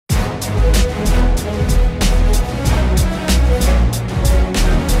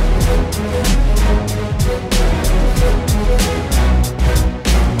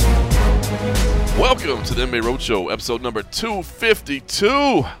Welcome to the MMA Roadshow, episode number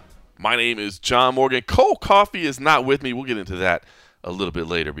 252. My name is John Morgan. Cold Coffee is not with me. We'll get into that a little bit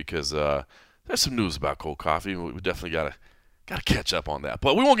later because there's some news about cold coffee. We definitely gotta catch up on that.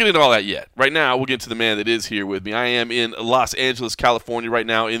 But we won't get into all that yet. Right now, we'll get to the man that is here with me. I am in Los Angeles, California right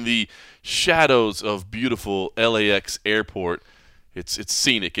now in the shadows of beautiful LAX airport. It's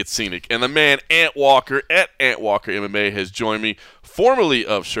scenic. And the man, Ant Walker, at Ant Walker MMA, has joined me, formerly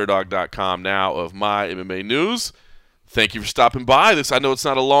of SureDog.com, now of My MMA News. Thank you for stopping by. I know it's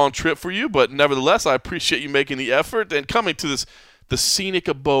not a long trip for you, but nevertheless, I appreciate you making the effort and coming to the scenic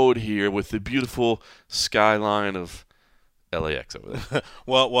abode here with the beautiful skyline of LAX over there.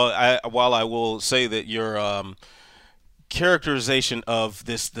 While I will say that your characterization of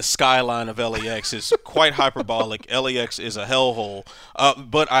the skyline of LAX is quite hyperbolic. LAX is a hellhole.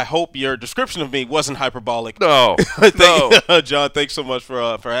 But I hope your description of me wasn't hyperbolic. No. John, thanks so much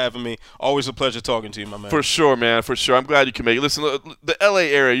for having me. Always a pleasure talking to you, my man. For sure, man. For sure. I'm glad you can make it. Listen, the LA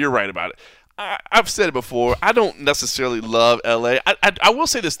area, you're right about it. I've said it before. I don't necessarily love LA. I will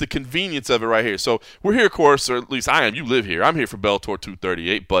say this, the convenience of it right here. So we're here, of course, or at least I am. You live here. I'm here for Bellator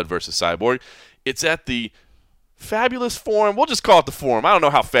 238, Bud versus Cyborg. It's at the Fabulous Forum. We'll just call it the Forum. I don't know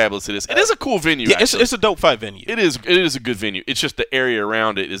how fabulous it is. It is a cool venue. Yeah, it's a dope fight venue. It is a good venue. It's just the area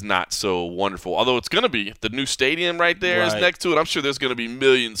around it is not so wonderful. Although it's going to be. The new stadium right there is next to it. I'm sure there's going to be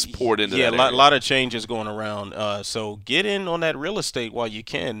millions poured into that area. Yeah, a lot of changes going around. So get in on that real estate while you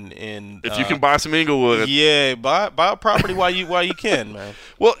can. And if you can buy some Inglewood. Yeah, buy a property while you can, man.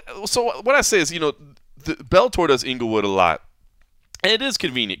 Well, so what I say is, the Bellator does Inglewood a lot. And it is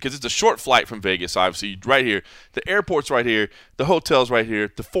convenient because it's a short flight from Vegas, obviously, right here. The airport's right here. The hotel's right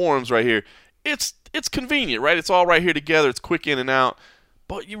here. The forum's right here. It's convenient, right? It's all right here together. It's quick in and out.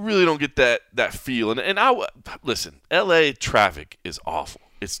 But you really don't get that feel. Listen, L.A. traffic is awful.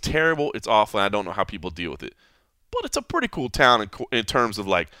 It's terrible. It's awful. And I don't know how people deal with it. But it's a pretty cool town in terms of,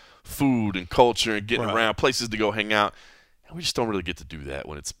 like, food and culture and getting around, places to go hang out. And we just don't really get to do that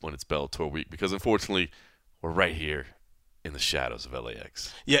when it's Bellator week because, unfortunately, we're right here in the shadows of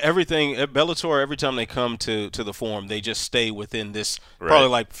LAX. Yeah, everything at Bellator, every time they come to the Forum, they just stay within this probably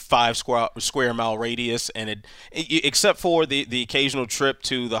like 5 square mile radius, and except for the occasional trip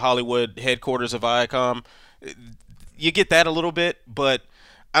to the Hollywood headquarters of Viacom, you get that a little bit, but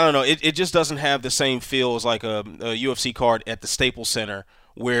I don't know, it just doesn't have the same feel as like a UFC card at the Staples Center,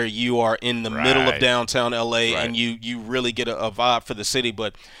 where you are in the middle of downtown LA and you really get a vibe for the city.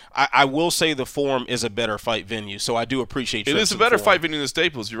 But I will say the Forum is a better fight venue, so I do appreciate it. It is a better fight venue than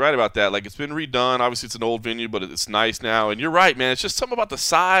Staples. You're right about that. Like, it's been redone. Obviously, it's an old venue, but it's nice now. And you're right, man. It's just something about the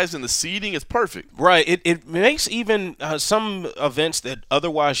size and the seating. It's perfect. Right. It makes even some events that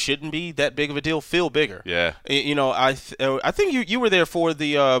otherwise shouldn't be that big of a deal feel bigger. Yeah. I think you were there for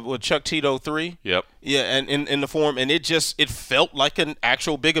the Chuck Tito 3. Yep. Yeah, and in the Forum, and it felt like an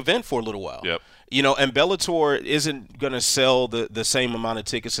actual big event for a little while. Yep. And Bellator isn't going to sell the same amount of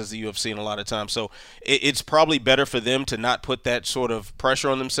tickets as the UFC in a lot of times. So it's probably better for them to not put that sort of pressure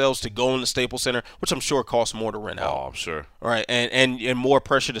on themselves to go in the Staples Center, which I'm sure costs more to rent out. Oh, I'm sure. All right, and more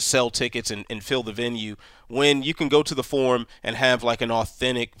pressure to sell tickets and fill the venue when you can go to the Forum and have like an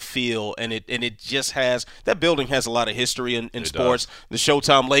authentic feel, and it just has – that building has a lot of history in sports. The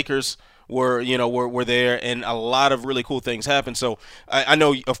Showtime Lakers were there, and a lot of really cool things happen. So I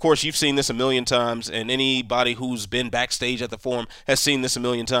know, of course, you've seen this a million times, and anybody who's been backstage at the Forum has seen this a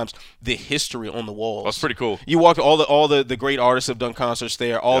million times. The history on the walls. That's pretty cool. You walk all the great artists have done concerts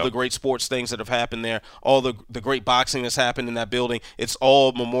there, all the great sports things that have happened there, all the great boxing that's happened in that building. It's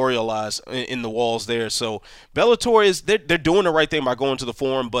all memorialized in the walls there. So Bellator they're doing the right thing by going to the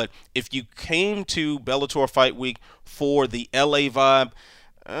Forum, but if you came to Bellator Fight Week for the LA vibe,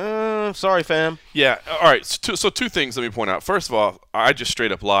 sorry, fam. Yeah. All right. So two things let me point out. First of all, I just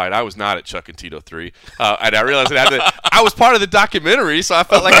straight up lied. I was not at Chuck and Tito 3. And I realized that I was part of the documentary, so I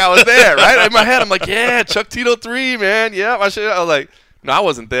felt like I was there, right? In my head, I'm like, yeah, Chuck Tito 3, man. Yeah, I was like, no, I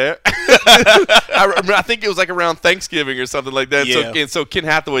wasn't there. I think it was like around Thanksgiving or something like that. Yeah. So Ken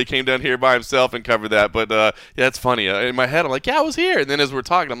Hathaway came down here by himself and covered that. But, yeah, it's funny. In my head, I'm like, yeah, I was here. And then as we're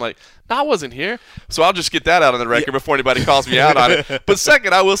talking, I'm like, no, I wasn't here. So I'll just get that out on the record before anybody calls me out on it. But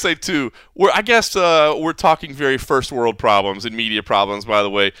second, I will say, too, we're talking very first world problems and media problems, by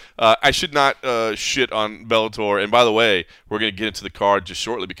the way. I should not shit on Bellator. And by the way, we're going to get into the card just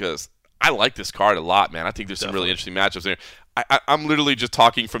shortly because I like this card a lot, man. I think there's some really interesting matchups there. I'm literally just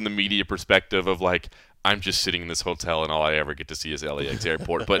talking from the media perspective of, like, I'm just sitting in this hotel and all I ever get to see is LAX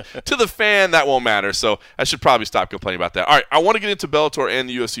airport. But to the fan, that won't matter. So I should probably stop complaining about that. All right, I want to get into Bellator and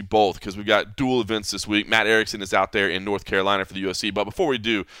the UFC both because we've got dual events this week. Matt Erickson is out there in North Carolina for the UFC. But before we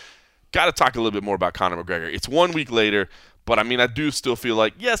do, got to talk a little bit more about Conor McGregor. It's 1 week later, but I mean, I do still feel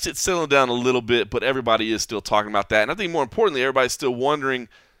like, yes, it's settling down a little bit, but everybody is still talking about that. And I think more importantly, everybody's still wondering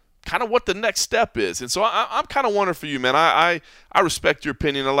kind of what the next step is. And so I'm kind of wondering for you, man. I respect your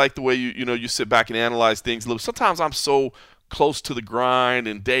opinion. I like the way you sit back and analyze things a little. Sometimes I'm so close to the grind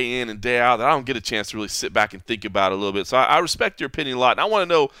and day in and day out that I don't get a chance to really sit back and think about it a little bit. So I respect your opinion a lot. And I want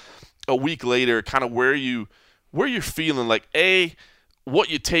to know a week later kind of where you're feeling like,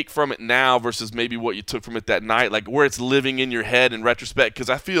 what you take from it now versus maybe what you took from it that night, like where it's living in your head in retrospect. Because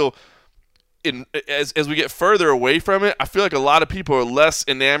I feel as we get further away from it, I feel like a lot of people are less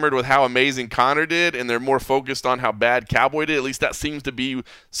enamored with how amazing Conor did, and they're more focused on how bad Cowboy did. At least that seems to be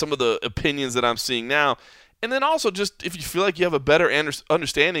some of the opinions that I'm seeing now. And then also just if you feel like you have a better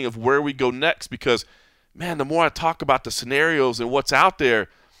understanding of where we go next, because, man, the more I talk about the scenarios and what's out there,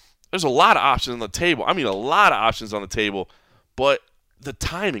 there's a lot of options on the table. I mean, a lot of options on the table, but the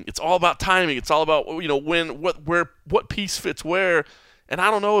timing, it's all about timing. It's all about, when, what piece fits where. And I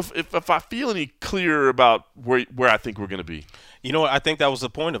don't know if I feel any clearer about where I think we're going to be. You know what? I think that was the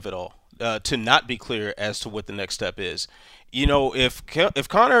point of it all, to not be clear as to what the next step is. If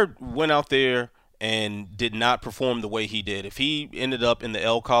Conor went out there and did not perform the way he did, if he ended up in the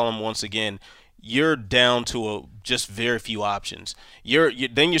L column once again, you're down to just very few options.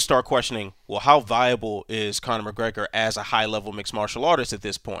 Then you start questioning, well, how viable is Conor McGregor as a high-level mixed martial artist at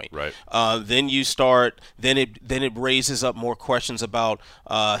this point? Right. Then it raises up more questions about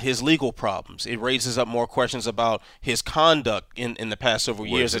his legal problems. It raises up more questions about his conduct in the past several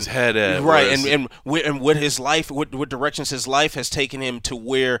years. His head at? Right, and what his life, what directions his life has taken him to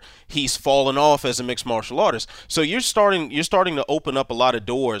where he's fallen off as a mixed martial artist. So you're starting to open up a lot of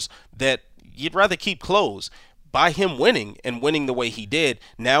doors that you'd rather keep closed. By him winning and winning the way he did,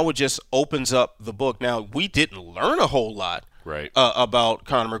 now it just opens up the book. Now, we didn't learn a whole lot about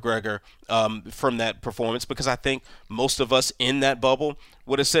Conor McGregor from that performance, because I think most of us in that bubble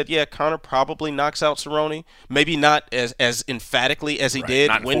would have said, yeah, Conor probably knocks out Cerrone. Maybe not as emphatically as he did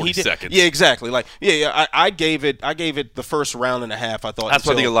not when 40 he did. seconds. Yeah, exactly. Like, I gave it the first round and a half. I thought that's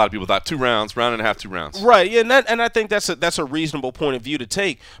what I think a lot of people thought. 2 rounds, round and a half, 2 rounds. Right. Yeah, and I think that's a reasonable point of view to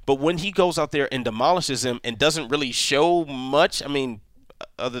take. But when he goes out there and demolishes him and doesn't really show much, I mean,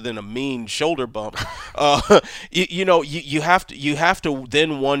 other than a mean shoulder bump, you have to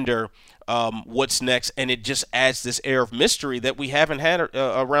then wonder what's next, and it just adds this air of mystery that we haven't had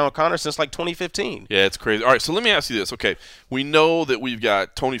around Conor since like 2015. Yeah, it's crazy. All right, so let me ask you this. Okay, we know that we've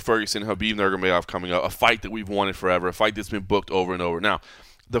got Tony Ferguson, Khabib Nurmagomedov coming up, a fight that we've wanted forever, a fight that's been booked over and over. Now,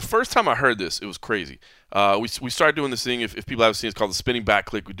 the first time I heard this, it was crazy. We started doing this thing. If people haven't seen it, it's called the Spinning Back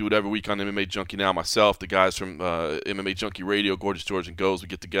Click. We do it every week on MMA Junkie now. Myself, the guys from MMA Junkie Radio, Gorgeous George and Goes, we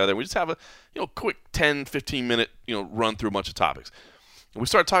get together. And we just have a quick 10, 15-minute run through a bunch of topics. And we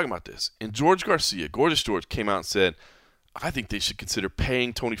started talking about this. And George Garcia, Gorgeous George, came out and said, I think they should consider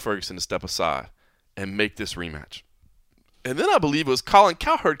paying Tony Ferguson to step aside and make this rematch. And then I believe it was Colin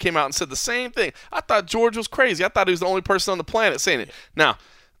Cowherd came out and said the same thing. I thought George was crazy. I thought he was the only person on the planet saying it. Now,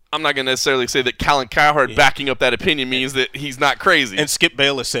 I'm not going to necessarily say that Colin Cowherd backing up that opinion means that he's not crazy. And Skip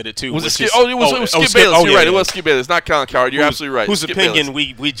Bayless said it too. Was it Skip? It was Skip Bayless. You're right. It was Skip Bayless, not Colin Cowherd. You're absolutely right. Whose Skip opinion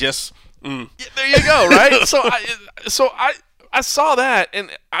Bayless. we just Yeah, there you go, right? So I saw that, and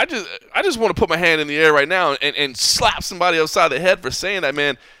I just want to put my hand in the air right now and slap somebody upside the head for saying that,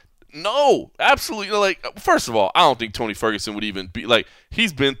 man. No, absolutely. First of all, I don't think Tony Ferguson would even be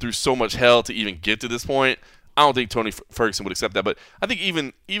he's been through so much hell to even get to this point. I don't think Tony Ferguson would accept that. But I think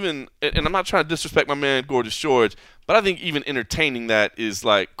even, and I'm not trying to disrespect my man Gorgeous George, but I think even entertaining that is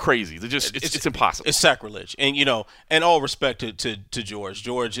crazy. It's impossible. It's sacrilege. And and all respect to George.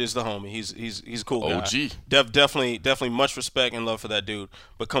 George is the homie. He's a cool guy. OG. Definitely much respect and love for that dude.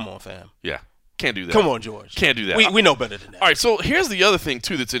 But come on, fam. Yeah. Can't do that. Come on, George. Can't do that. We know better than that. All right, so here's the other thing,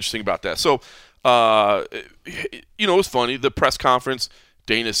 too, that's interesting about that. So, it was funny. The press conference,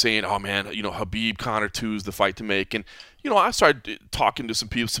 Dana saying, oh, man, Khabib, Conor 2 is the fight to make. And, I started talking to some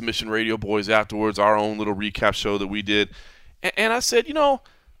people, Submission Radio boys afterwards, our own little recap show that we did. And I said,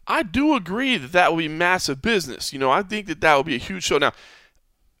 I do agree that would be massive business. I think that would be a huge show. Now,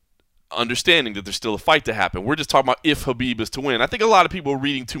 understanding that there's still a fight to happen. We're just talking about if Khabib is to win. I think a lot of people are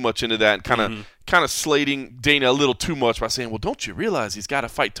reading too much into that and kind of slating Dana a little too much by saying, well, don't you realize he's got to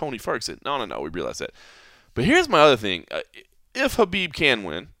fight Tony Ferguson? No, we realize that. But here's my other thing. If Khabib can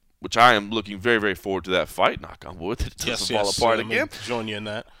win, which I am looking very, very forward to that fight, knock on wood, it doesn't fall apart again. Join you in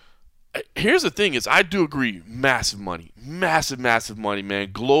that. Here's the thing is I do agree, massive money,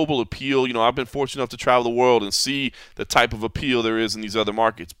 man. Global appeal. You know, I've been fortunate enough to travel the world and see the type of appeal there is in these other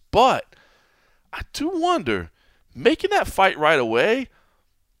markets. But I do wonder, making that fight right away,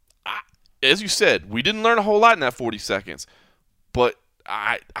 as you said, we didn't learn a whole lot in that 40 seconds. But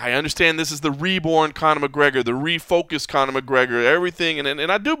I understand this is the reborn Conor McGregor, the refocused Conor McGregor, everything.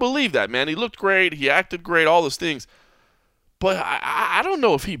 And I do believe that, man. He looked great. He acted great, all those things. But I don't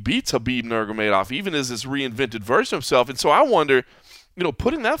know if he beats Khabib Nurmagomedov, even as this reinvented version of himself. And so I wonder, you know,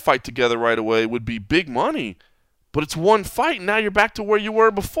 putting that fight together right away would be big money. But it's one fight, and now you're back to where you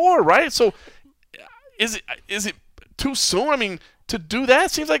were before, right? So is it too soon? I mean, to do that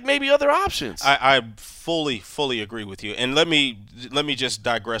seems like maybe other options. I fully agree with you. And let me just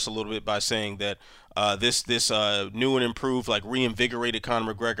digress a little bit by saying that this new and improved, like reinvigorated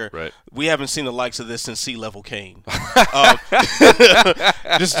Conor McGregor, right. We haven't seen the likes of this since C-Level Kane.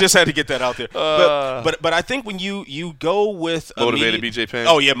 Just had to get that out there. But I think when you go with motivated BJ Penn.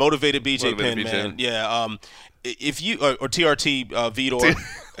 Oh yeah, motivated BJ Penn, man. Yeah. If you or TRT Vitor.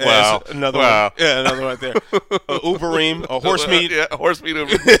 Wow. Another one. Yeah, another one right there. Uberim, horse meat. Yeah, horse meat.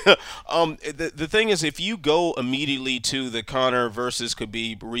 The thing is, if you go immediately to the Conor versus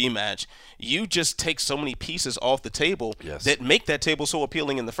Khabib rematch, you just take so many pieces off the table that make that table so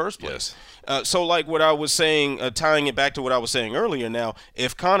appealing in the first place. So like what I was saying, tying it back to what I was saying earlier now,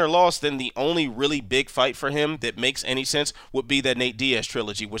 if Conor lost, then the only really big fight for him that makes any sense would be that Nate Diaz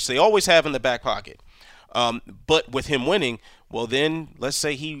trilogy, which they always have in the back pocket. But with him winning, well, then let's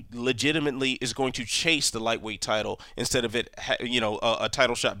say he legitimately is going to chase the lightweight title instead of it, a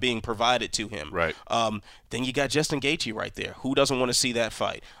title shot being provided to him. Right. Then you got Justin Gaethje right there. Who doesn't want to see that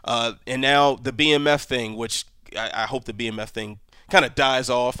fight? And now the BMF thing, which I hope the BMF thing kind of dies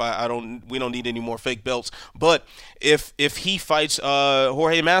off. We don't need any more fake belts. But if he fights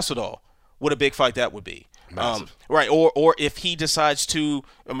Jorge Masvidal, what a big fight that would be. Right, or if he decides to,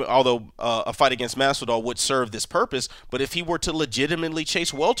 although a fight against Masvidal would serve this purpose, but if he were to legitimately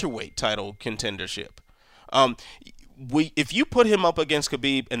chase welterweight title contendership, if you put him up against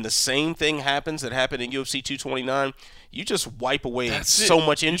Khabib and the same thing happens that happened in UFC 229, you just wipe away so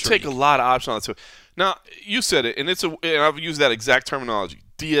much intrigue. You take a lot of options on it. Now, you said it, and and I've used that exact terminology.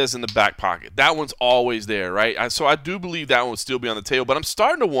 Diaz in the back pocket. That one's always there, right? So I do believe that one would still be on the table, but I'm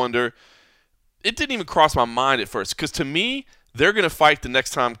starting to wonder. It didn't even cross my mind at first because to me, they're going to fight the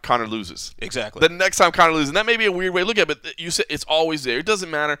next time Conor loses. Exactly. The next time Conor loses. And that may be a weird way to look at it, but you said it's always there. It doesn't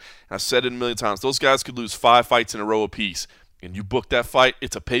matter. And I've said it a million times. Those guys could lose 5 fights in a row apiece. And you book that fight,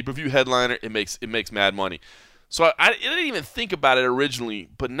 it's a pay-per-view headliner. It makes mad money. So I didn't even think about it originally,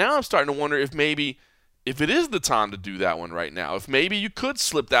 but now I'm starting to wonder if it is the time to do that one right now. If maybe you could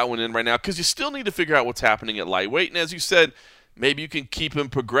slip that one in right now because you still need to figure out what's happening at lightweight. And as you said, maybe you can keep him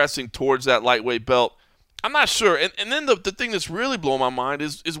progressing towards that lightweight belt. I'm not sure. And then the thing that's really blowing my mind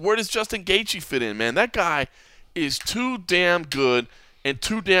is where does Justin Gaethje fit in, man? That guy is too damn good and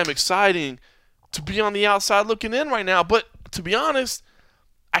too damn exciting to be on the outside looking in right now. But to be honest,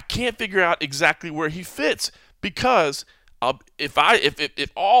 I can't figure out exactly where he fits because if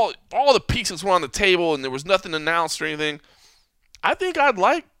all the pieces were on the table and there was nothing announced or anything, I think I'd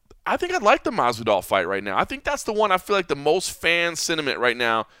like the Masvidal fight right now. I think that's the one I feel like the most fan sentiment right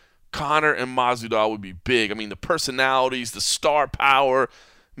now. Conor and Masvidal would be big. I mean, the personalities, the star power.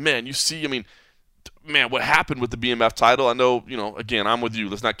 Man, you see, what happened with the BMF title? I know, again, I'm with you.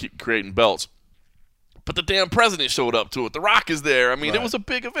 Let's not keep creating belts. But the damn president showed up to it. The Rock is there. Right. It was a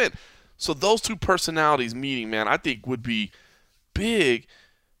big event. So those two personalities meeting, man, I think would be big.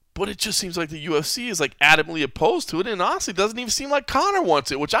 But it just seems like the UFC is like adamantly opposed to it, and honestly, doesn't even seem like Conor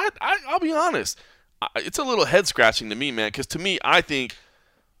wants it. Which I'll be honest, it's a little head scratching to me, man. Because to me, I think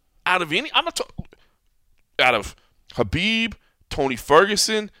out of Khabib, Tony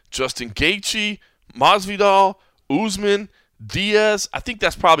Ferguson, Justin Gaethje, Masvidal, Usman, Diaz, I think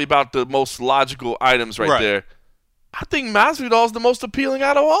that's probably about the most logical items right there. I think Masvidal is the most appealing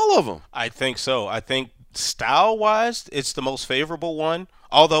out of all of them. I think so. I think style-wise, it's the most favorable one.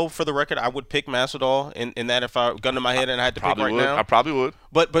 Although, for the record, I would pick Masvidal in that if I gun to my head and I had to pick right now. I probably would.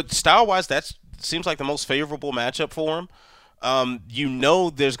 But style-wise, that seems like the most favorable matchup for him.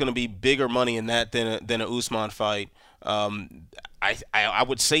 There's going to be bigger money in that than a Usman fight. I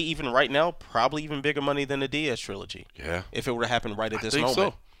would say even right now, probably even bigger money than the Diaz trilogy. Yeah. If it were to happen right at this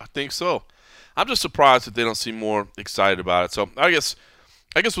moment. I think so. I'm just surprised that they don't seem more excited about it. So I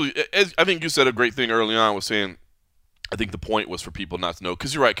think you said a great thing early on was saying, I think the point was for people not to know.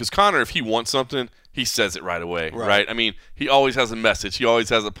 Because you're right. Because Conor, if he wants something, he says it right away. Right? He always has a message. He always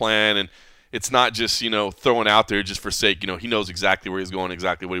has a plan. It's not just, throwing out there just for sake. He knows exactly where he's going,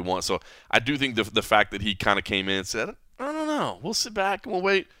 exactly what he wants. So I do think the fact that he kind of came in and said, I don't know, we'll sit back and we'll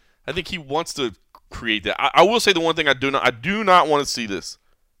wait. I think he wants to create that. I will say the one thing I do not want to see this.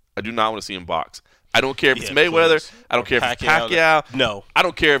 I do not want to see him box. I don't care if it's Mayweather. Please. I don't care if it's Pacquiao. No. I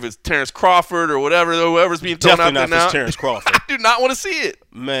don't care if it's Terrence Crawford or whoever's being thrown out there now. Definitely not if it's Terrence Crawford. I do not want to see it.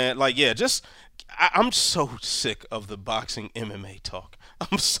 Man, I'm so sick of the boxing MMA talk.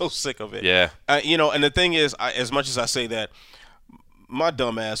 I'm so sick of it. Yeah. And the thing is, as much as I say that, my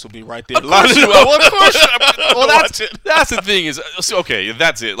dumb ass will be right there. Of course you will. Of course. Well, that's the thing is, okay,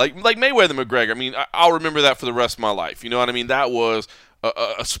 that's it. Like Mayweather McGregor. I mean, I'll remember that for the rest of my life. You know what I mean? That was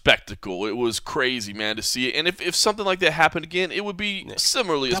a spectacle. It was crazy, man, to see it. And if something like that happened again, it would be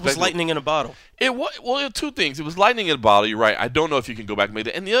similarly a spectacle. That was lightning in a bottle. It was two things. It was lightning in a bottle. You're right. I don't know if you can go back and make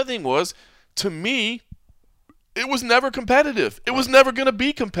that. And the other thing was, to me, it was never competitive. It was never going to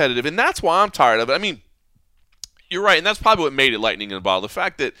be competitive, and that's why I'm tired of it. I mean, you're right, and that's probably what made it lightning in a bottle. The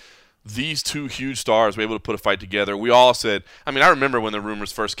fact that these two huge stars were able to put a fight together. We all said, I mean, I remember when the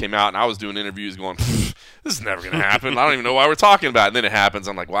rumors first came out, and I was doing interviews going, this is never going to happen. I don't even know why we're talking about it. And then it happens.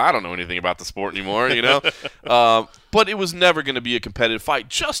 I'm like, well, I don't know anything about the sport anymore, But it was never going to be a competitive fight,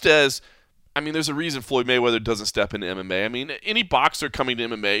 just as, I mean, there's a reason Floyd Mayweather doesn't step into MMA. I mean, any boxer coming to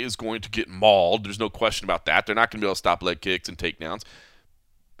MMA is going to get mauled. There's no question about that. They're not going to be able to stop leg kicks and takedowns.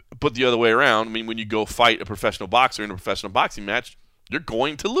 But the other way around, I mean, when you go fight a professional boxer in a professional boxing match, you're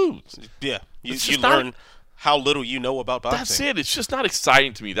going to lose. Yeah, you learn how little you know about boxing. That's it. It's just not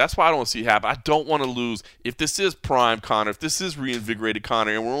exciting to me. That's why I don't want to see it happen. I don't want to lose. If this is prime Conor, if this is reinvigorated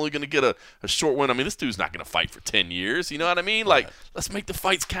Conor, and we're only going to get a short win, I mean, this dude's not going to fight for 10 years. You know what I mean? Like, let's make the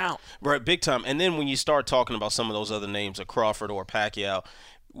fights count. Right, big time. And then when you start talking about some of those other names, like Crawford or Pacquiao,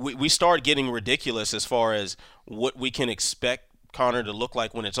 we start getting ridiculous as far as what we can expect Conor to look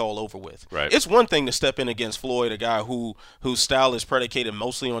like when it's all over with. Right. It's one thing to step in against Floyd, a guy whose style is predicated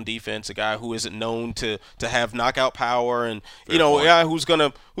mostly on defense, a guy who isn't known to have knockout power, and a guy who's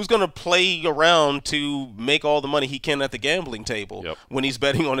gonna play around to make all the money he can at the gambling table when he's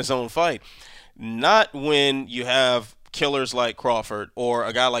betting on his own fight. Not when you have killers like Crawford or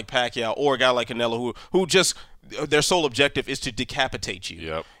a guy like Pacquiao or a guy like Canelo who just their sole objective is to decapitate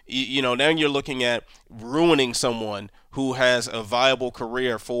you. Yep. Now you're looking at ruining someone who has a viable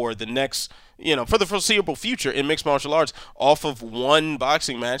career for the next, for the foreseeable future in mixed martial arts off of one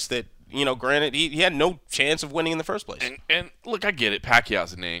boxing match that, granted, he had no chance of winning in the first place. And look, I get it.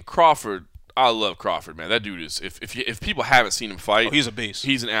 Pacquiao's a name. Crawford, I love Crawford, man. That dude is, if people haven't seen him fight, he's a beast.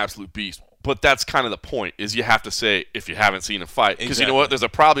 He's an absolute beast. But that's kind of the point, is you have to say if you haven't seen him fight. Because you know what? There's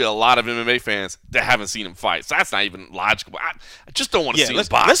probably a lot of MMA fans that haven't seen him fight. So that's not even logical. I just don't want to see him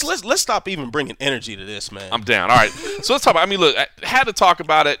box. Let's stop even bringing energy to this, man. I'm down. All right. So let's talk about, I mean, look, I had to talk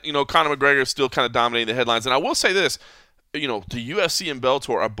about it. Conor McGregor is still kind of dominating the headlines. And I will say this. The UFC and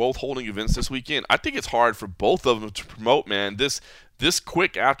Bellator are both holding events this weekend. I think it's hard for both of them to promote, man, this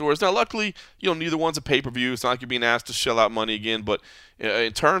quick afterwards. Now, luckily, neither one's a pay-per-view. It's not like you're being asked to shell out money again. But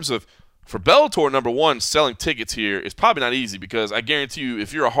in terms of, for Bellator, number one, selling tickets here is probably not easy, because I guarantee you,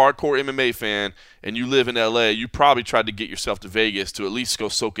 if you're a hardcore MMA fan and you live in LA, you probably tried to get yourself to Vegas to at least go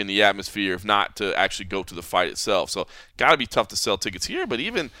soak in the atmosphere, if not to actually go to the fight itself. So, got to be tough to sell tickets here. But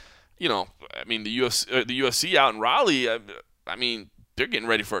even, I mean, the UFC out in Raleigh, I mean, they're getting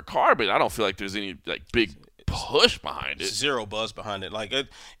ready for a card, but I don't feel like there's any big push behind it. Zero buzz behind it. Like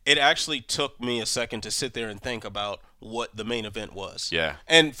it actually took me a second to sit there and think about what the main event was. Yeah.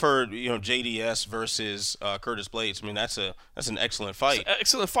 And for JDS versus Curtis Blades, I mean that's an excellent fight. It's an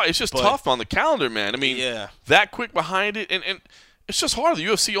excellent fight. It's just tough on the calendar, man. I mean, that quick behind it, and it's just hard. The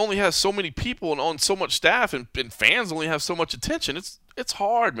UFC only has so many people and on so much staff, and fans only have so much attention. It's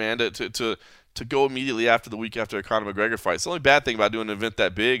hard, man, to go immediately after the week after a Conor McGregor fight. It's the only bad thing about doing an event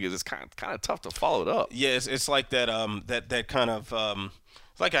that big is it's kind of tough to follow it up. Yeah, it's like that that kind of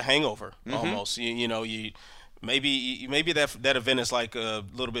it's like a hangover almost. You maybe that event is like a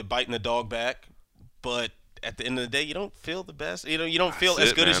little bit biting the dog back, but at the end of the day, you don't feel the best. You don't feel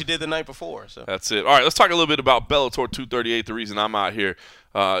as good as you did the night before. So that's it. All right, let's talk a little bit about Bellator 238. The reason I'm out here,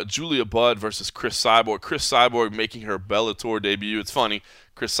 Julia Budd versus Chris Cyborg. Chris Cyborg making her Bellator debut. It's funny,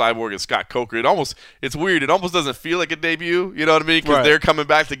 Chris Cyborg and Scott Coker. It's weird. It almost doesn't feel like a debut. You know what I mean? Because they're coming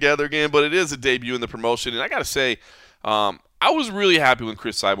back together again. But it is a debut in the promotion. And I gotta say, I was really happy when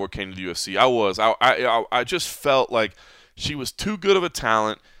Chris Cyborg came to the UFC. I was. I just felt like she was too good of a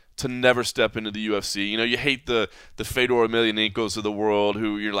talent to never step into the UFC. You hate the Fedor Emelianenkos of the world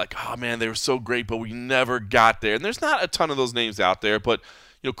who you're like, oh man, they were so great, but we never got there. And there's not a ton of those names out there, but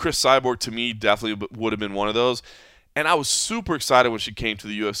Chris Cyborg to me definitely would have been one of those. And I was super excited when she came to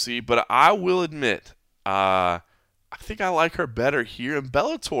the UFC, but I will admit, I think I like her better here in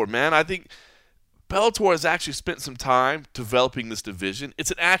Bellator, man. I think Bellator has actually spent some time developing this division.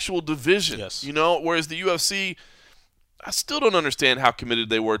 It's an actual division, Yes. whereas the UFC, I still don't understand how committed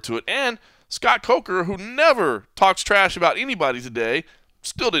they were to it. And Scott Coker, who never talks trash about anybody today,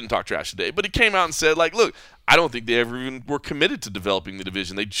 still didn't talk trash today. But he came out and said, like, look, I don't think they ever even were committed to developing the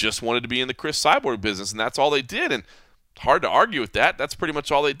division. They just wanted to be in the Chris Cyborg business, and that's all they did. And hard to argue with that. That's pretty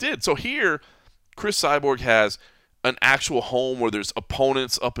much all they did. So here, Chris Cyborg has an actual home where there's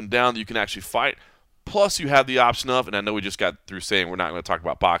opponents up and down that you can actually fight. Plus, you have the option of, and I know we just got through saying we're not going to talk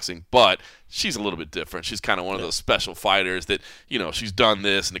about boxing, but she's a little bit different. She's kind of one of those special fighters that, she's done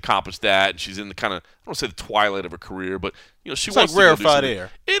this and accomplished that, and she's in the kind of, I don't want to say the twilight of her career, but, she It's wants like to rarefied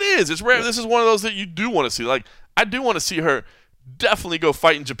air. It is. It's rare. This is one of those that you do want to see. Like, I do want to see her definitely go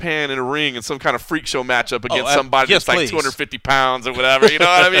fight in Japan in a ring in some kind of freak show matchup against somebody that's like 250 pounds or whatever. You know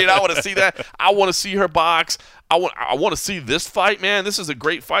what I mean? I want to see that. I want to see her box. I want to see this fight, man. This is a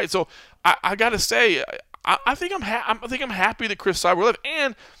great fight. So I got to say, I think I'm happy that Chris Cyborg left.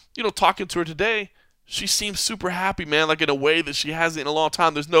 And talking to her today, she seems super happy, man. Like in a way that she hasn't in a long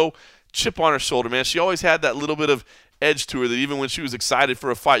time. There's no chip on her shoulder, man. She always had that little bit of edge to her that even when she was excited for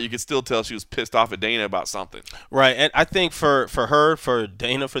a fight, you could still tell she was pissed off at Dana about something. Right, and I think for her, for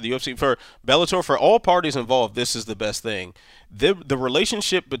Dana, for the UFC, for Bellator, for all parties involved, this is the best thing. The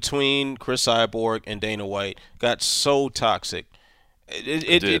relationship between Chris Cyborg and Dana White got so toxic.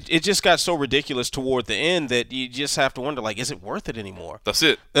 It just got so ridiculous toward the end that you just have to wonder, like, is it worth it anymore? That's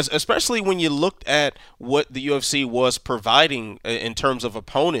it. Especially when you looked at what the UFC was providing in terms of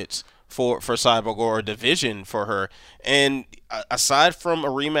opponents for Cyborg, or a division for her. And aside from a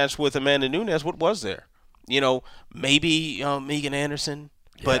rematch with Amanda Nunes, what was there? Maybe Megan Anderson.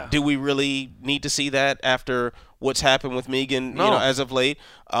 Yeah. But do we really need to see that after what's happened with Megan, as of late?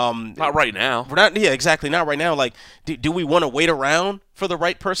 Not right now. We're not. Yeah, exactly. Not right now. Like, do we want to wait around for the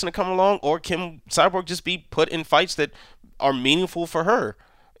right person to come along, or can Cyborg just be put in fights that are meaningful for her?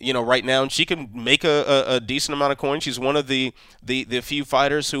 Right now, and she can make a decent amount of coin. She's one of the few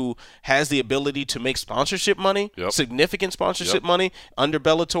fighters who has the ability to make sponsorship money, significant sponsorship money under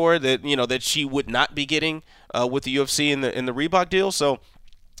Bellator that she would not be getting with the UFC in the Reebok deal. So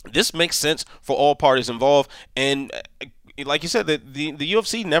this makes sense for all parties involved. And like you said, the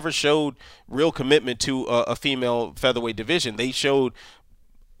UFC never showed real commitment to a female featherweight division. They showed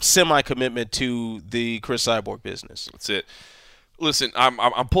semi-commitment to the Chris Cyborg business. That's it. Listen,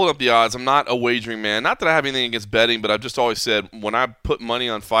 I'm pulling up the odds. I'm not a wagering man. Not that I have anything against betting, but I've just always said when I put money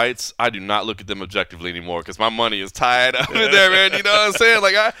on fights, I do not look at them objectively anymore because my money is tied up in there, man. You know what I'm saying?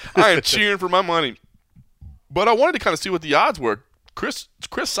 Like I am cheering for my money. But I wanted to kind of see what the odds were. Chris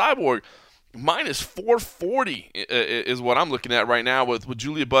Cyborg minus 440 is what I'm looking at right now with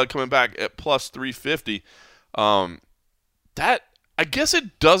Julia Budd coming back at plus 350. That, I guess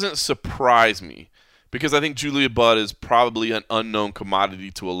it doesn't surprise me. Because I think Julia Budd is probably an unknown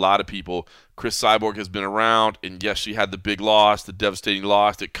commodity to a lot of people. Chris Cyborg has been around, and yes, she had the big loss, the devastating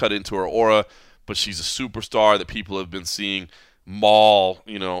loss that cut into her aura, but she's a superstar that people have been seeing maul,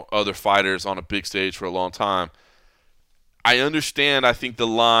 other fighters on a big stage for a long time. I understand, I think, the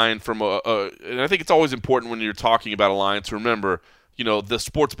line from and I think it's always important when you're talking about a line to remember, the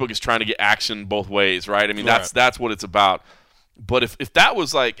sports book is trying to get action both ways, right? I mean, that's what it's about. But if that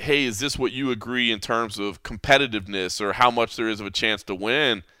was like, hey, is this what you agree in terms of competitiveness or how much there is of a chance to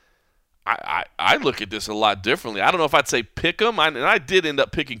win, I look at this a lot differently. I don't know if I'd say pick him. And I did end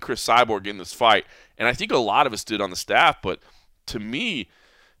up picking Chris Cyborg in this fight. And I think a lot of us did on the staff. But to me,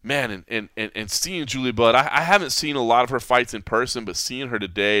 man, and seeing Julia Budd, I haven't seen a lot of her fights in person, but seeing her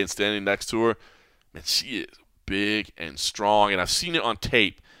today and standing next to her, man, she is big and strong. And I've seen it on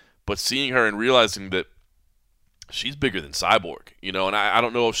tape. But seeing her and realizing that she's bigger than Cyborg, and I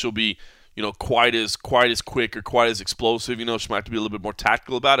don't know if she'll be, quite as quick or quite as explosive. She might have to be a little bit more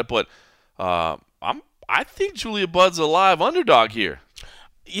tactical about it. But I think Julia Budd's a live underdog here.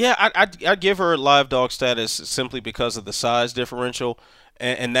 Yeah, I'd give her live dog status simply because of the size differential,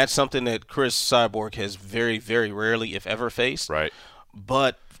 and that's something that Chris Cyborg has very, very rarely, if ever, faced. Right.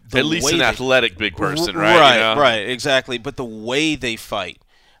 But at least an athletic big person, right? Right, exactly. But the way they fight,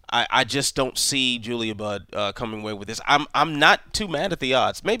 I just don't see Julia Budd coming away with this. I'm not too mad at the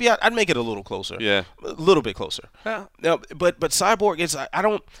odds. Maybe I'd make it a little closer. Yeah, a little bit closer. Yeah. No, but Cyborg is.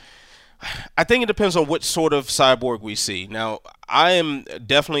 I think it depends on what sort of Cyborg we see. Now, I am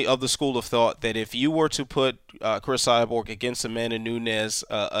definitely of the school of thought that if you were to put Chris Cyborg against Amanda Nunes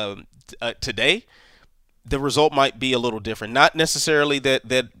today, the result might be a little different. Not necessarily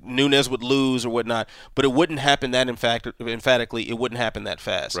that Nunes would lose or whatnot, but it wouldn't happen that emphatically. It wouldn't happen that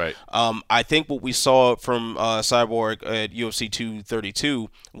fast. Right. I think what we saw from Cyborg at UFC 232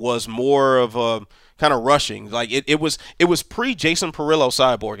 was more of a kind of rushing. Like it was pre Jason Perillo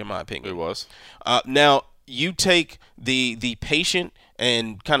Cyborg, in my opinion. It was. Now you take the patient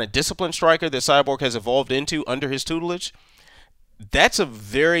and kind of disciplined striker that Cyborg has evolved into under his tutelage. That's a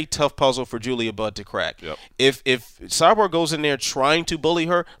very tough puzzle for Julia Budd to crack. Yep. If Cyborg goes in there trying to bully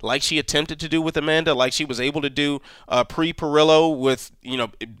her, like she attempted to do with Amanda, like she was able to do pre-Perillo with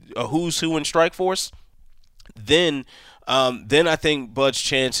a who's who in Strikeforce, then I think Budd's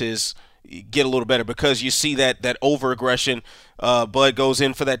chances get a little better, because you see that over-aggression. Budd goes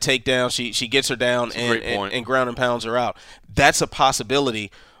in for that takedown. She gets her down and ground and pounds her out. That's a possibility.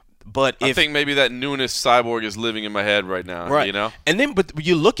 But I think maybe that Nunes Cyborg is living in my head right now. Right. And then, but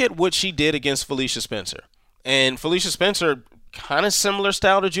you look at what she did against Felicia Spencer, and Felicia Spencer, kind of similar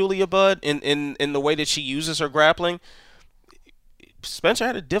style to Julia Budd in the way that she uses her grappling. Spencer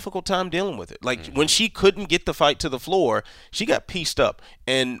had a difficult time dealing with it. Like when she couldn't get the fight to the floor, she got pieced up.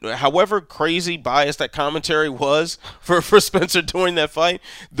 And however crazy biased that commentary was for Spencer during that fight,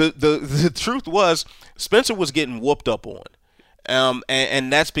 the truth was Spencer was getting whooped up on.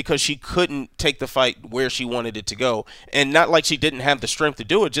 And that's because she couldn't take the fight where she wanted it to go. And not like she didn't have the strength to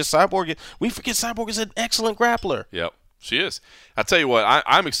do it. Just Cyborg, we forget Cyborg is an excellent grappler. Yep, she is. I'll tell you what,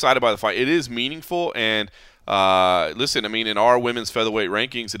 I'm excited by the fight. It is meaningful. And listen, I mean, in our women's featherweight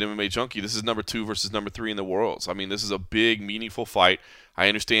rankings at MMA Junkie, this is number 2 versus number 3 in the world. So, I mean, this is a big, meaningful fight. I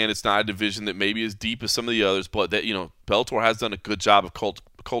understand it's not a division that maybe is deep as some of the others, but that Bellator has done a good job of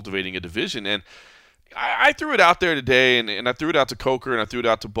cultivating a division. And I threw it out there today, and I threw it out to Coker, and I threw it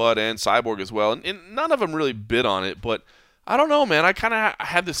out to Budd and Cyborg as well, and none of them really bid on it. But I don't know, man. I kind of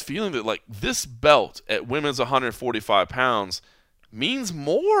had this feeling that, like, this belt at women's 145 pounds means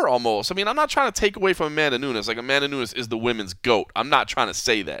more almost. I mean, I'm not trying to take away from Amanda Nunes. Like, Amanda Nunes is the women's GOAT. I'm not trying to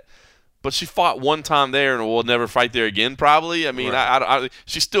say that. But she fought one time there and will never fight there again, probably. I mean, right.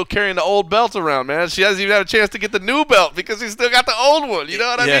 She's still carrying the old belt around, man. She hasn't even had a chance to get the new belt because she still got the old one. You know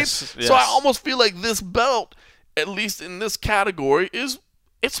what I mean? Yes. So I almost feel like this belt, at least in this category,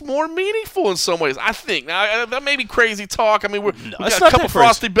 it's more meaningful in some ways, I think. Now, that may be crazy talk. I mean, we got a couple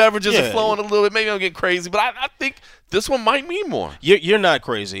frosty beverages are flowing a little bit. Maybe I'm getting crazy, but I think this one might mean more. You're not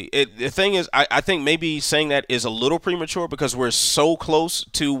crazy. The thing is, I think maybe saying that is a little premature because we're so close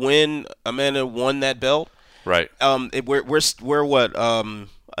to when Amanda won that belt. Right. We're what,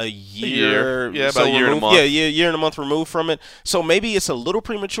 a year? Yeah, about a year and a month. Yeah, year and a month removed from it. So maybe it's a little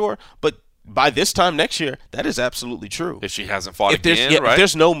premature, but by this time next year, that is absolutely true. If she hasn't fought again, right? If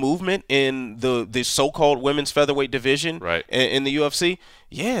there's no movement in the so-called women's featherweight division right. in the UFC,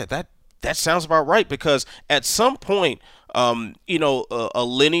 yeah, that sounds about right. Because at some point, a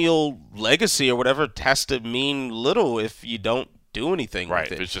lineal legacy or whatever has to mean little if you don't do anything right.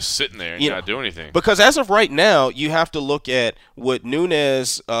 with it. If it's just sitting there and you not do anything. Because as of right now, you have to look at what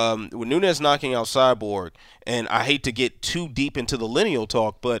Nunes knocking out Cyborg, and I hate to get too deep into the lineal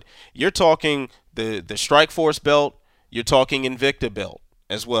talk, but you're talking the Strikeforce belt, you're talking Invicta belt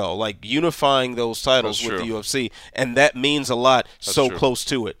as well, like unifying those titles with the UFC, and that means a lot. That's so true. Close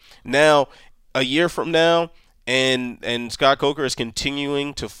to it. Now, a year from now, and Scott Coker is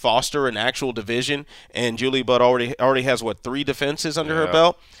continuing to foster an actual division, and Julie Budd already has 3 defenses under her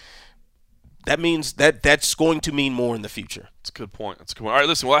belt. That means that's going to mean more in the future. That's a good point. All right,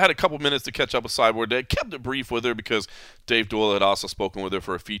 listen, well, I had a couple minutes to catch up with Cyborg today. Kept it brief with her because Dave Doyle had also spoken with her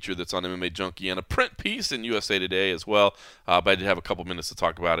for a feature that's on MMA Junkie and a print piece in USA Today as well. But I did have a couple minutes to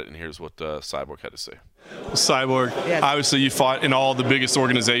talk about it, and here's what Cyborg had to say. Cyborg, obviously you fought in all the biggest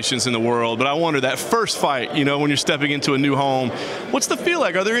organizations in the world, but I wonder, that first fight, when you're stepping into a new home, what's the feel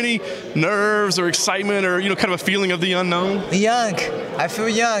like? Are there any nerves or excitement or, kind of a feeling of the unknown? Young. I feel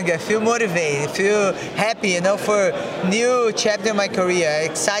young. I feel motivated. I feel happy, for new chapter in my career.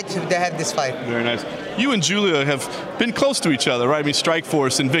 Excited to have this fight. Very nice. You and Julia have been close to each other, right? I mean,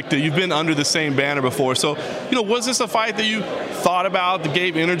 Strikeforce, Invicta, you've been under the same banner before. So, was this a fight that you thought about, that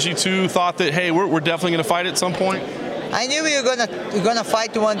gave energy to, thought that, hey, we're definitely going to fight at some point? I knew we were gonna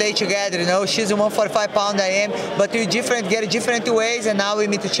fight one day together. She's 145 pounds, I am, but we get different ways, and now we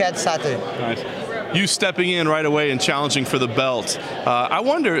meet each other Saturday. Nice. You stepping in right away and challenging for the belt. I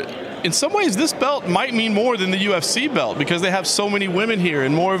wonder, in some ways, this belt might mean more than the UFC belt because they have so many women here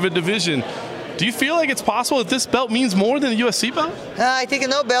and more of a division. Do you feel like it's possible that this belt means more than the UFC belt? I think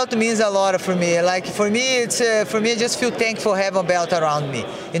no belt means a lot for me. Like for me, I just feel thankful to have a belt around me.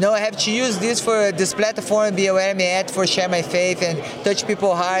 I have to use this for this platform, be where I'm at, for share my faith and touch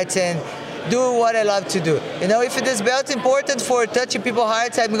people's hearts. And do what I love to do. You know, if this belt's important for touching people's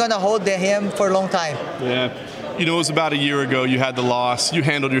hearts, I'm gonna hold him for a long time. Yeah. You know, it was about a year ago you had the loss. You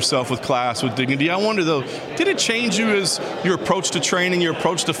handled yourself with class, with dignity. I wonder, though, did it change you as your approach to training, your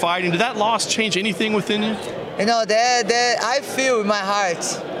approach to fighting? Did that loss change anything within you? You know, that I feel in my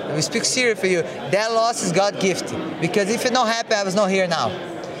heart, we speak serious for you, that loss is God gift. Because if it not happen, I was not here now.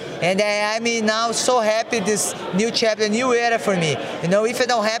 And I'm now so happy this new chapter, new era for me. You know, if it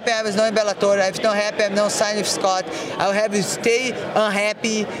don't happen, I was not in Bellator. If it don't happen, I'm not signing with Scott. I'll have to stay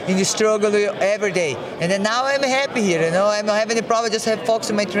unhappy in the struggle every day. And then now I'm happy here. You know, I don't have any problem. Just have focus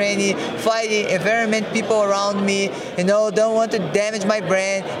on my training, fighting, environment, people around me. You know, don't want to damage my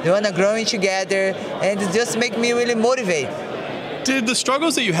brand. They want to grow together, and it just make me really motivated. Did the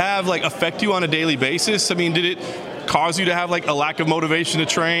struggles that you have affect you on a daily basis? I mean, did it cause you to have a lack of motivation to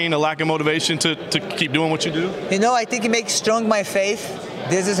train, a lack of motivation to keep doing what you do? You know, I think it makes strong my faith.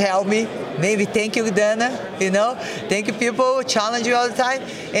 This has helped me. Maybe thank you, Dana. You know, thank you, people challenge you all the time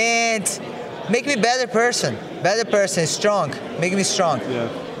and make me better person, strong, make me strong. Yeah.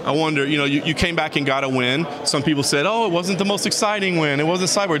 I wonder, you came back and got a win. Some people said, oh, it wasn't the most exciting win. It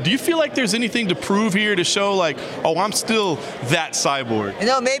wasn't Cyborg. Do you feel like there's anything to prove here to show oh, I'm still that Cyborg? You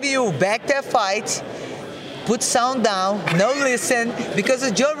know, maybe you back that fight, put sound down, no listen, because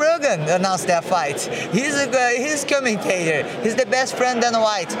Joe Rogan announced that fight. He's commentator. He's the best friend Dana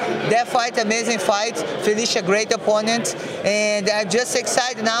White. That fight, amazing fight. Felicia, great opponent, and I'm just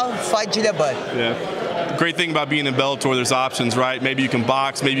excited now. Fight Julia Budd. Yeah. Great thing about being in Bellator, there's options, right? Maybe you can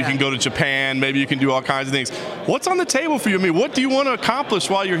box, maybe you can go to Japan, maybe you can do all kinds of things. What's on the table for you? I mean, what do you want to accomplish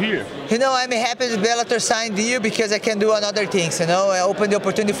while you're here? You know, I'm happy that Bellator signed you because I can do another things. You know, I opened the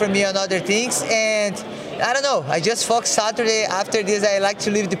opportunity for me on other things, and I don't know. I just focus Saturday. After this, I like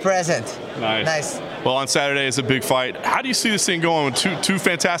to live the present. Nice. Well, on Saturday is a big fight. How do you see this thing going with two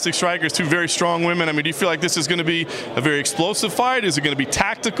fantastic strikers, two very strong women? I mean, do you feel like this is going to be a very explosive fight? Is it going to be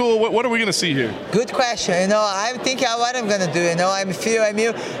tactical? What are we going to see here? Good question. You know, I'm thinking what I'm going to do. You know, I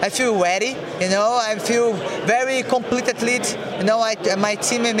feel ready. You know, I feel very complete athlete. You know, my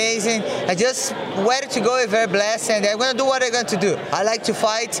team amazing. I just ready to go, very blessed, and I'm going to do what I'm going to do. I like to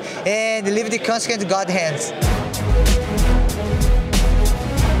fight and leave the consequence in God's hands.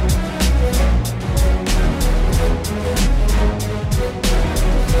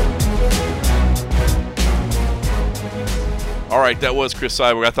 All right, that was Chris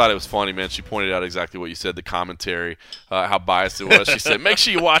Cyborg. I thought it was funny, man. She pointed out exactly what you said, the commentary, how biased it was. She said, make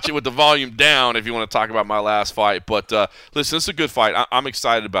sure you watch it with the volume down if you want to talk about my last fight. But listen, this is a good fight. I'm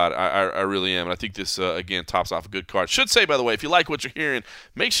excited about it. I really am. And I think this, again, tops off a good card. Should say, by the way, if you like what you're hearing,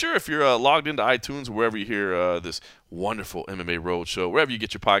 make sure if you're logged into iTunes or wherever you hear this wonderful MMA Roadshow, wherever you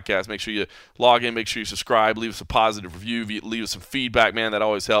get your podcast, make sure you log in, make sure you subscribe, leave us a positive review, leave us some feedback, man. That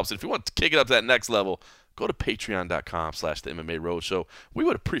always helps. And if you want to kick it up to that next level, go to patreon.com/the MMA Roadshow. We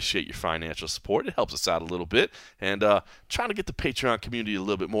would appreciate your financial support. It helps us out a little bit. And trying to get the Patreon community a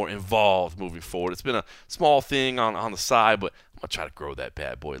little bit more involved moving forward. It's been a small thing on the side, but I'm going to try to grow that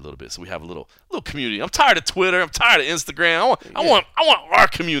bad boy a little bit so we have a little community. I'm tired of Twitter. I'm tired of Instagram. I want our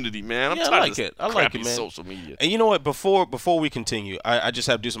community, man. I'm tired of this crappy social media. And you know what? Before we continue, I just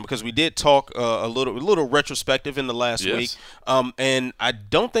have to do something because we did talk a little retrospective in the last week. And I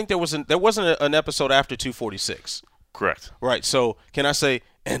don't think there wasn't an episode after 246. Correct. Right. So can I say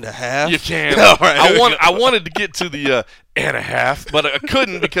and a half? You can. All right, I wanted to get to the and a half, but I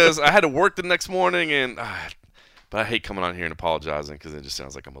couldn't because I had to work the next morning and. But I hate coming on here and apologizing because it just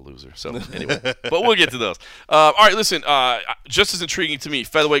sounds like I'm a loser. So anyway, but we'll get to those. All right, listen, just as intriguing to me,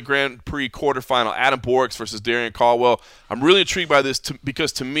 featherweight Grand Prix quarterfinal, Adam Borix versus Darrion Caldwell. I'm really intrigued by this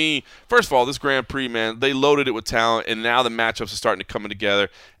because to me, first of all, this Grand Prix, man, they loaded it with talent, and now the matchups are starting to come together.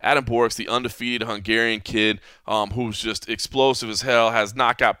 Adam Borix, the undefeated Hungarian kid who's just explosive as hell, has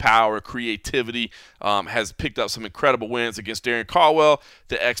knockout power, creativity, has picked up some incredible wins against Darrion Caldwell,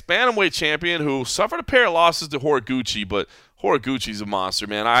 the ex-bantamweight champion who suffered a pair of losses to Horiguchi, but Horiguchi's a monster,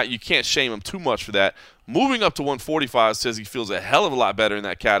 man. You can't shame him too much for that. Moving up to 145 says he feels a hell of a lot better in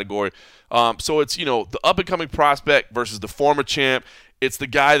that category. So it's, the up-and-coming prospect versus the former champ. It's the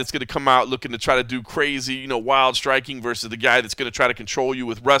guy that's going to come out looking to try to do crazy, wild striking versus the guy that's going to try to control you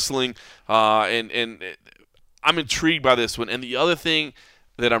with wrestling. And I'm intrigued by this one. And the other thing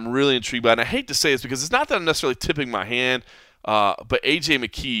that I'm really intrigued by, and I hate to say this because it's not that I'm necessarily tipping my hand, but A.J.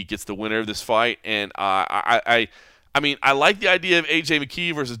 McKee gets the winner of this fight. And I like the idea of A.J.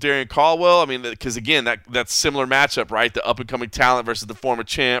 McKee versus Darrion Caldwell. I mean, because, again, that's similar matchup, right? The up-and-coming talent versus the former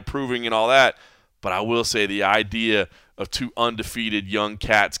champ, proving and all that. But I will say the idea of two undefeated young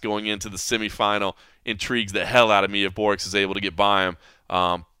cats going into the semifinal intrigues the hell out of me if Borix is able to get by him.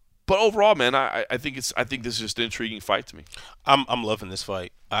 But overall, man, I think this is just an intriguing fight to me. I'm loving this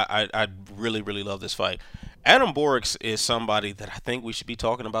fight. I really, really love this fight. Adam Borix is somebody that I think we should be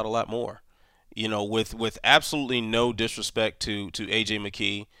talking about a lot more. You know, with absolutely no disrespect to AJ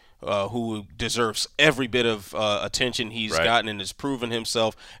McKee, who deserves every bit of attention he's gotten and has proven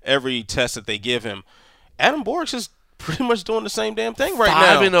himself every test that they give him. Adam Borix is pretty much doing the same damn thing right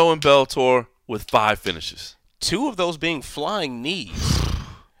now. 5-0 in Bellator with 5 finishes. 2 of those being flying knees.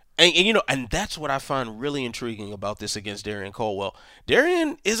 And you know, and that's what I find really intriguing about this against Darian Colwell.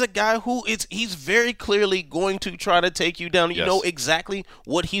 Darian is a guy who he's very clearly going to try to take you down. You know exactly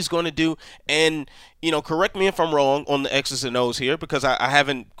what he's going to do. And, you know, correct me if I'm wrong on the X's and O's here, because I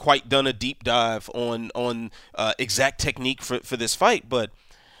haven't quite done a deep dive on exact technique for this fight. But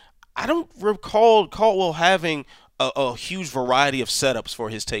I don't recall Caldwell having a huge variety of setups for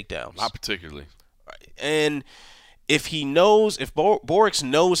his takedowns. Not particularly. And if Borix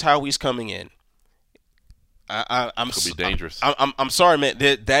knows how he's coming in, Could be dangerous. I'm sorry, man.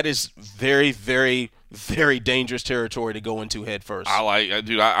 That is very, very, very dangerous territory to go into head first.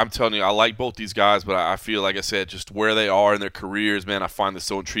 I'm telling you, I like both these guys, but I feel, like I said, just where they are in their careers, man, I find this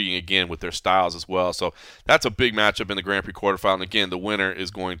so intriguing, again, with their styles as well. So that's a big matchup in the Grand Prix quarterfinal. And again, the winner is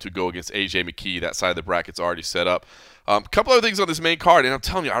going to go against AJ McKee. That side of the bracket's already set up. A couple other things on this main card, and I'm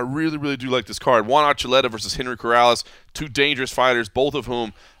telling you, I really, really do like this card. Juan Archuleta versus Henry Corrales, 2 dangerous fighters, both of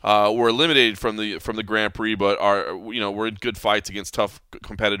whom were eliminated from the Grand Prix, but were in good fights against tough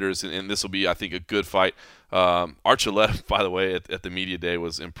competitors, and this will be, I think, a good fight. Archuleta, by the way, at the media day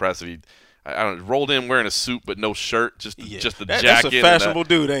was impressive. I don't know, rolled in wearing a suit but no shirt, just the jacket. That's a fashionable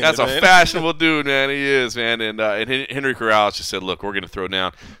dude, ain't That's it, man? a fashionable dude, man. He is, man. And Henry Corrales just said, look, we're going to throw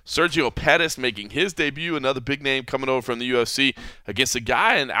down. Sergio Pettis making his debut, another big name coming over from the UFC, against a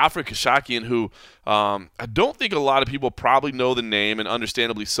guy in Alfred Kashakian who I don't think a lot of people probably know the name, and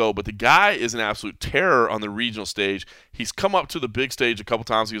understandably so, but the guy is an absolute terror on the regional stage. He's come up to the big stage a couple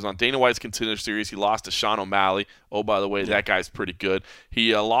times. He was on Dana White's Contender Series. He lost to Sean O'Malley. Oh, by the way, that guy's pretty good.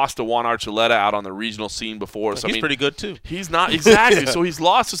 He lost to Juan Archuleta out on the regional scene before. So, he's pretty good, too. He's not, exactly. So he's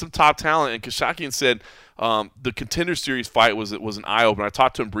lost to some top talent, and Kashakian said the Contender Series fight was an eye-opener. I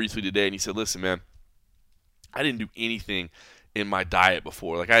talked to him briefly today, and he said, listen, man, I didn't do anything in my diet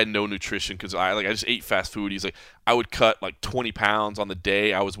before. Like, I had no nutrition because I just ate fast food. He's like, I would cut like 20 pounds on the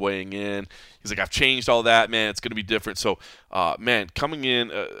day I was weighing in. He's like, I've changed all that, man. It's going to be different. So, man, coming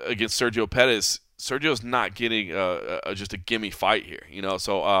in against Sergio Pettis, Sergio's not getting just a gimme fight here, you know.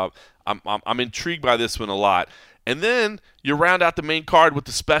 So I'm intrigued by this one a lot. And then you round out the main card with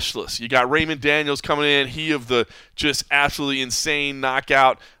the specialists. You got Raymond Daniels coming in, he of the just absolutely insane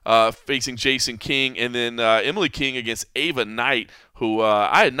knockout, facing Jason King, and then Emily King against Ava Knight, who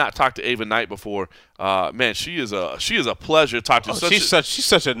I had not talked to Ava Knight before. Man, she is a pleasure to talk to. She's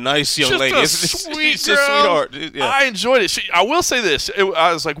such a nice young lady. She's a sweet sweetheart. Yeah. I enjoyed it. I will say this.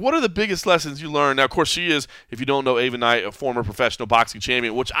 I was like, what are the biggest lessons you learned? Now, of course, she is, if you don't know, Ava Knight, a former professional boxing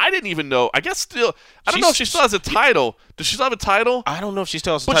champion, which I didn't even know. I guess still, I don't know if she still has a title. Does she still have a title? I don't know if she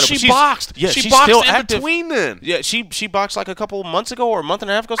still has a but title. She boxed. Yeah, she she's boxed still in active. Between then. Yeah, she boxed like a couple months ago or a month and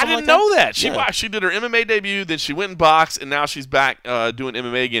a half ago, something I didn't like know that. Yeah. She boxed. She did her MMA debut, then she went and boxed, and now she's back doing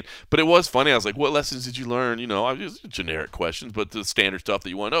MMA again. But it was funny. I was like, what lessons did you learn? You know, just generic questions, but the standard stuff that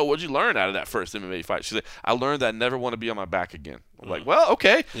you want to know. What did you learn out of that first MMA fight? She said, I learned that I never want to be on my back again. I'm like, well,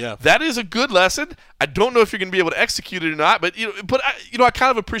 okay. Yeah. That is a good lesson. I don't know if you're going to be able to execute it or not, but I kind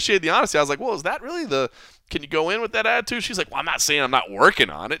of appreciate the honesty. I was like, well, is that really can you go in with that attitude? She's like, well, I'm not saying I'm not working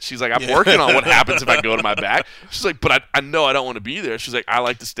on it. She's like, I'm working on what happens if I go to my back. She's like, but I know I don't want to be there. She's like, I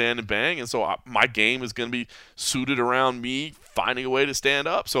like to stand and bang, and so my game is going to be suited around me finding a way to stand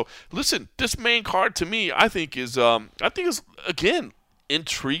up. So, listen, this main card to me, I think is again,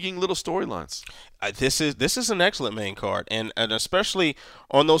 intriguing little storylines. This is an excellent main card, and especially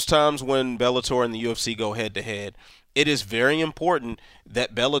on those times when Bellator and the UFC go head to head, it is very important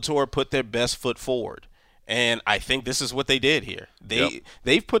that Bellator put their best foot forward. And I think this is what they did here.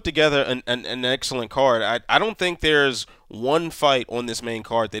 They've put together an excellent card. I don't think there's one fight on this main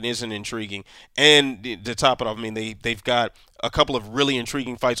card that isn't intriguing. And to top it off, I mean, they've got a couple of really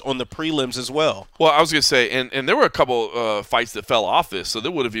intriguing fights on the prelims as well. Well, I was going to say, and there were a couple fights that fell off this, so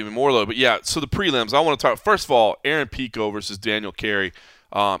there would have even more low. But, yeah, so the prelims, I want to talk, first of all, Aaron Pico versus Daniel Carey.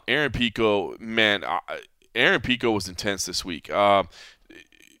 Aaron Pico, man, Aaron Pico was intense this week.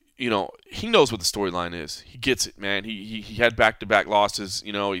 You know, he knows what the storyline is. He gets it, man. He had back-to-back losses.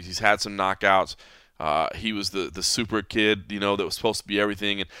 You know, he's had some knockouts. He was the super kid, you know, that was supposed to be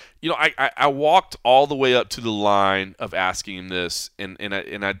everything. And, you know, I walked all the way up to the line of asking him this, and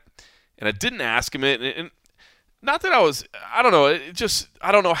I didn't ask him it. And Not that I don't know.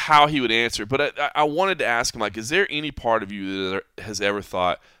 I don't know how he would answer, but I wanted to ask him, like, is there any part of you that has ever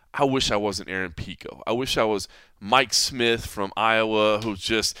thought, I wish I wasn't Aaron Pico. I wish I was Mike Smith from Iowa, who's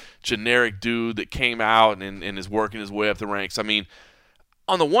just generic dude that came out and is working his way up the ranks. I mean,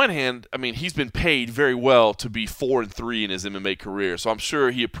 on the one hand, I mean, he's been paid very well to be 4-3 in his MMA career, so I'm sure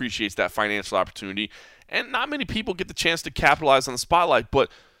he appreciates that financial opportunity. And not many people get the chance to capitalize on the spotlight,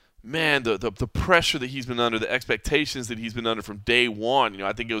 but man, the pressure that he's been under, the expectations that he's been under from day one. You know,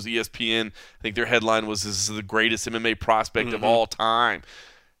 I think it was ESPN. I think their headline was, "This is the greatest MMA prospect of all time."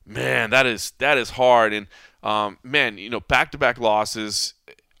 Man, that is hard. And man, you know, back-to-back losses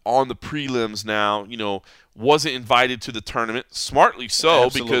on the prelims now. You know, wasn't invited to the tournament, smartly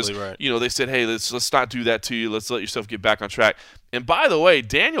so, because right. you know they said, "Hey, let's not do that to you. Let's let yourself get back on track." And by the way,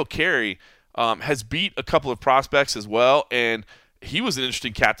 Daniel Carey has beat a couple of prospects as well, and he was an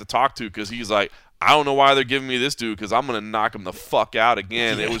interesting cat to talk to because he's like, I don't know why they're giving me this dude because I'm going to knock him the fuck out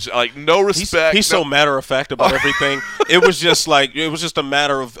again. Yeah. It was like no respect. He's so matter-of-fact about everything. It was just a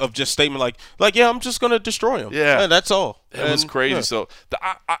matter of just statement like, yeah, I'm just going to destroy him. Yeah. And that's all. It was crazy. Yeah. So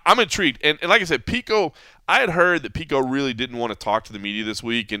I'm intrigued. And like I said, Pico, I had heard that Pico really didn't want to talk to the media this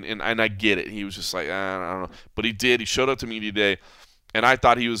week, and I get it. He was just like, I don't know. But he did. He showed up to media day. And I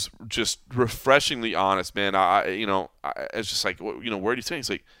thought he was just refreshingly honest, man. It's just like, you know, where did he say? He's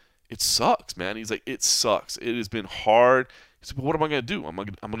like, it sucks, man. He's like, it sucks. It has been hard. He's like, but what am I going to do? I'm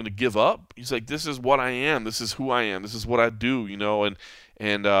going to give up? He's like, this is what I am. This is who I am. This is what I do, you know.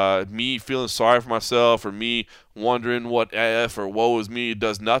 And me feeling sorry for myself or me wondering what F or woe is me, it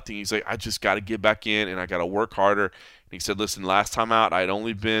does nothing. He's like, I just got to get back in and I got to work harder. And he said, listen, last time out, I had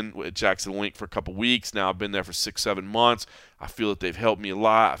only been with Jackson Wink for a couple weeks. Now I've been there for 6-7 months. I feel that they've helped me a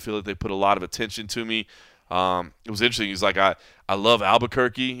lot. I feel that they put a lot of attention to me. It was interesting. He's like, I love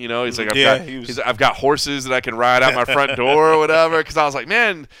Albuquerque. You know, he's like, I've got horses that I can ride out my front door or whatever. Because I was like,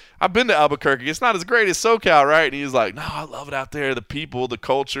 man, I've been to Albuquerque. It's not as great as SoCal, right? And he's like, no, I love it out there. The people, the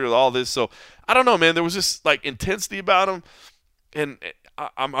culture, all this. So I don't know, man. There was just like intensity about him, and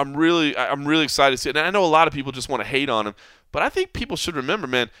I'm really excited to see it. And I know a lot of people just want to hate on him, but I think people should remember,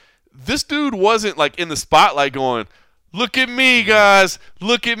 man, this dude wasn't like in the spotlight going, look at me, guys.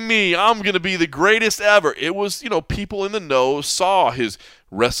 Look at me. I'm going to be the greatest ever. It was, you know, people in the know saw his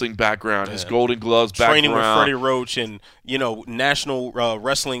wrestling background, his Golden Gloves training background. Training with Freddie Roach and, you know, national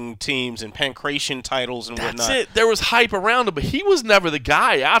wrestling teams and pancration titles and whatnot. That's it. There was hype around him, but he was never the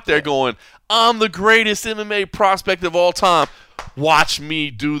guy out there going, I'm the greatest MMA prospect of all time. Watch me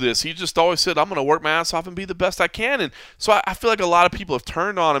do this. He just always said, I'm going to work my ass off and be the best I can. And so I feel like a lot of people have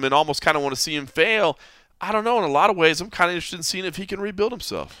turned on him and almost kind of want to see him fail. I don't know. In a lot of ways, I'm kind of interested in seeing if he can rebuild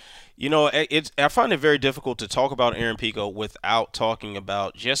himself. You know, I find it very difficult to talk about Aaron Pico without talking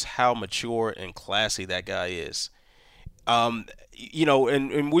about just how mature and classy that guy is. You know,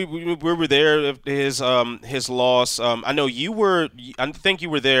 and we were there. His loss. I know you were. I think you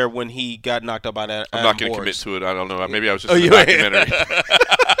were there when he got knocked out by that. I'm not going to commit to it. I don't know. Maybe I was just in the documentary.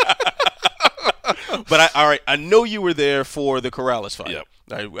 But I know you were there for the Corrales fight. Yep.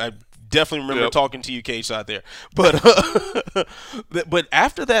 I definitely remember talking to you, Cage, out there. But but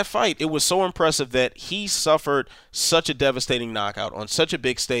after that fight, it was so impressive that he suffered such a devastating knockout on such a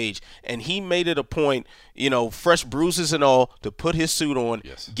big stage, and he made it a point, you know, fresh bruises and all, to put his suit on,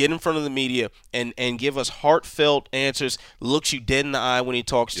 get in front of the media, and give us heartfelt answers, looks you dead in the eye when he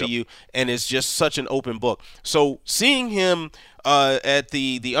talks to you, and is just such an open book. So seeing him at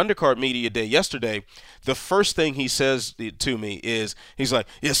the undercard media day yesterday, the first thing he says to me is, he's like,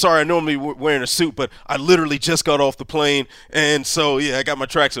 yeah, sorry, I normally wearing a suit, but I literally just got off the plane, and so, yeah, I got my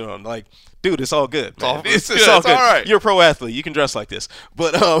tracksuit on. Like, dude, it's all good. It's all good. It's all right. You're a pro athlete. You can dress like this.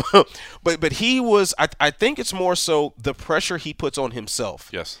 But but he was, I think it's more so the pressure he puts on himself.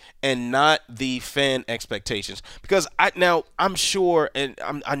 Yes. And not the fan expectations. Because I'm sure, and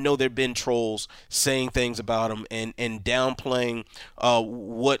I know there have been trolls saying things about him and downplaying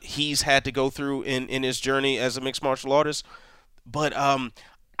what he's had to go through in his journey as a mixed martial artist. But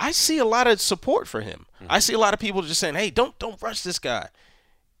I see a lot of support for him. Mm-hmm. I see a lot of people just saying, hey, don't rush this guy.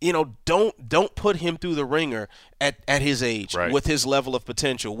 You know, don't put him through the ringer at his age, with his level of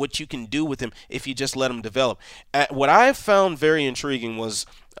potential, what you can do with him if you just let him develop. What I found very intriguing was,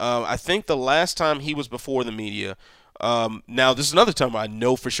 I think the last time he was before the media, now this is another time I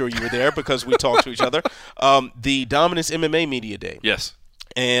know for sure you were there because we talked to each other, the Dominance MMA Media Day. Yes.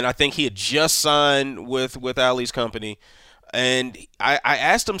 And I think he had just signed with Ali's company. And I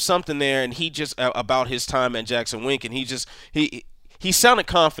asked him something there, and he just about his time at Jackson Wink, and he sounded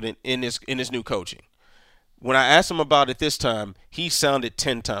confident in his new coaching. When I asked him about it this time, he sounded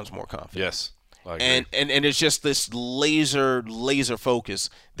 10 times more confident. Yes. And it's just this laser focus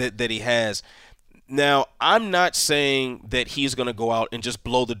that he has. Now, I'm not saying that he's going to go out and just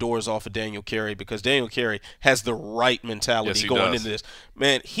blow the doors off of Daniel Carey, because Daniel Carey has the right mentality going into this.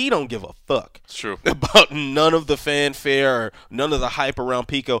 Man, he don't give a fuck about none of the fanfare or none of the hype around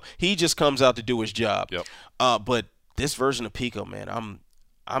Pico. He just comes out to do his job. Yep. But this version of Pico, man,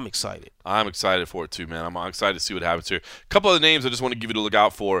 I'm excited. I'm excited for it too, man. I'm excited to see what happens here. A couple of names I just want to give you to look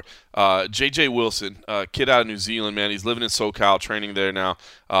out for. J.J. Wilson, kid out of New Zealand, man. He's living in SoCal, training there now.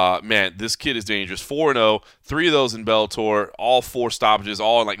 Man, this kid is dangerous. 4-0, 3 of those in Bellator, all 4 stoppages,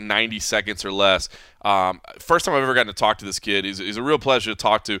 all in like 90 seconds or less. First time I've ever gotten to talk to this kid. He's a real pleasure to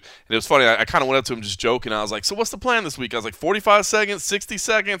talk to. And it was funny, I kind of went up to him just joking. I was like, so what's the plan this week? I was like, 45 seconds, 60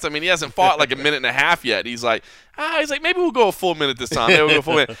 seconds? I mean, he hasn't fought like a minute and a half yet. He's like, maybe we'll go a full minute this time. Maybe we'll go a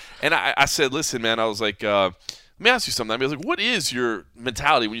full minute. And I said, listen, man, I was like, let me ask you something. I was like, what is your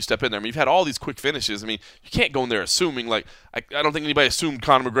mentality when you step in there? I mean, you've had all these quick finishes. I mean, you can't go in there assuming, like, I don't think anybody assumed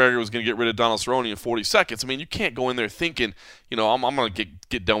Conor McGregor was going to get rid of Donald Cerrone in 40 seconds. I mean, you can't go in there thinking, I'm going to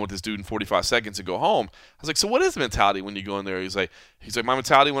get done with this dude in 45 seconds and go home. I was like, so what is the mentality when you go in there? He's like, my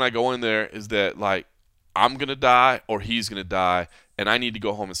mentality when I go in there is that, like, I'm going to die or he's going to die, and I need to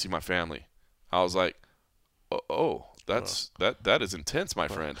go home and see my family. I was like, oh. That is intense, my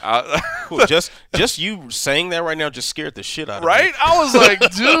friend. Just you saying that right now just scared the shit out of me. Right? I was like,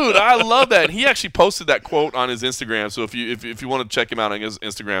 dude, I love that. And he actually posted that quote on his Instagram. So if you want to check him out on his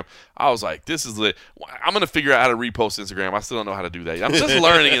Instagram, I was like, this is lit. I'm gonna figure out how to repost Instagram. I still don't know how to do that. I'm just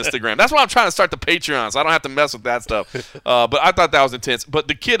learning Instagram. That's why I'm trying to start the Patreon, so I don't have to mess with that stuff. But I thought that was intense. But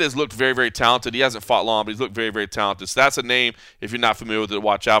the kid has looked very, very talented. He hasn't fought long, but he's looked very, very talented. So that's a name, if you're not familiar with it, to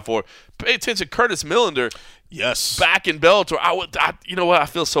watch out for. Pay attention, Curtis Millender. Yes. Back in Bellator. You know what? I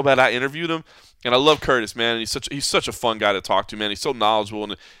feel so bad I interviewed him. And I love Curtis, man. And he's such a fun guy to talk to, man. He's so knowledgeable.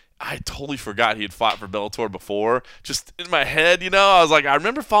 And I totally forgot he had fought for Bellator before. Just in my head, I was like, I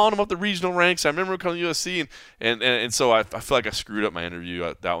remember following him up the regional ranks. I remember him coming to UFC. And so I feel like I screwed up my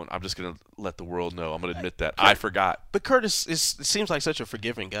interview. That one, I'm just going to let the world know. I'm going to admit that. I forgot. But Curtis seems like such a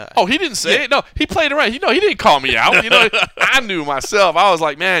forgiving guy. Oh, he didn't say it. No, he played around. He didn't call me out. I knew myself. I was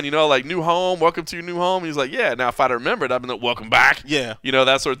like, man, like, new home, welcome to your new home. He's like, yeah. Now, if I'd remembered, I'd been like, welcome back. Yeah.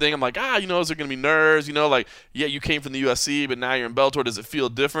 That sort of thing. I'm like, is there going to be nerves? Like, yeah, you came from the UFC, but now you're in Bellator. Does it feel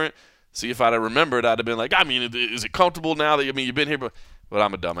different? See, if I'd have remembered, I'd have been like, is it comfortable now that, you've been here? But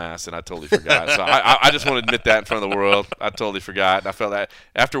I'm a dumbass, and I totally forgot. So I just want to admit that in front of the world. I totally forgot. And I felt that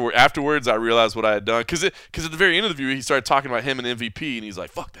afterwards, I realized what I had done. Because at the very end of the interview, he started talking about him and MVP, and he's like,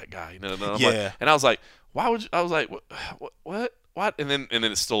 fuck that guy. And I was like, why would you? I was like, what? And then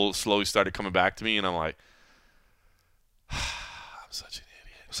it still slowly started coming back to me, and I'm like, I'm such an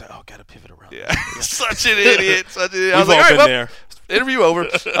idiot. I was like, got to pivot around. Yeah, such an idiot. I was We've like, all been there. Interview over.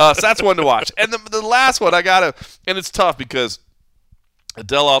 So that's one to watch. And the last one, and it's tough because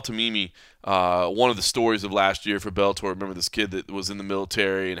Adel Altamimi, one of the stories of last year for Bellator. Remember this kid that was in the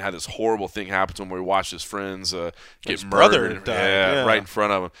military and had this horrible thing happen to him where he watched his friends get murdered. Right in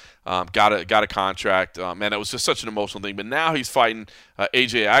front of him. Got a contract. Man, that was just such an emotional thing. But now he's fighting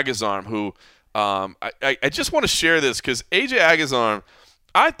AJ Agazarm, who I just want to share this because AJ Agazarm,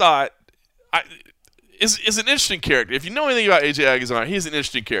 I thought is an interesting character. If you know anything about AJ Agazarm, he's an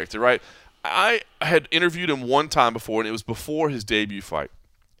interesting character, right? I had interviewed him one time before, and it was before his debut fight.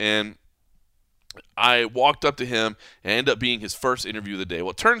 And I walked up to him and ended up being his first interview of the day. Well,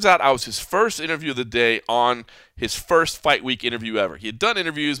 it turns out I was his first interview of the day on his first fight week interview ever. He had done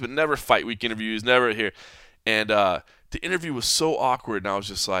interviews, but never fight week interviews, never here. And the interview was so awkward, and I was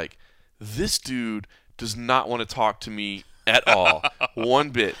just like, this dude does not want to talk to me at all,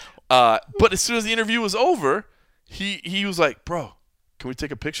 one bit. But as soon as the interview was over, he was like, bro, can we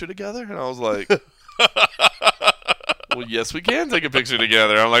take a picture together? And I was like, well, yes, we can take a picture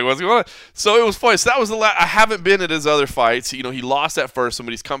together. I'm like, what's going on? So it was funny. So that was the last. I haven't been at his other fights. He lost that first one,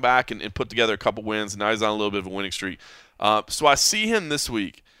 but he's come back and put together a couple wins, and now he's on a little bit of a winning streak. So I see him this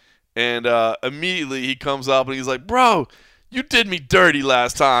week, and immediately he comes up and he's like, bro, you did me dirty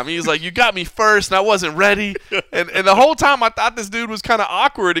last time. He was like, you got me first, and I wasn't ready. And the whole time I thought this dude was kind of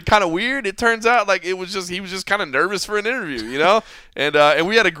awkward and kind of weird. It turns out like he was just kind of nervous for an interview, And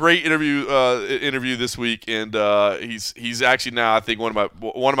we had a great interview this week, and he's actually now I think one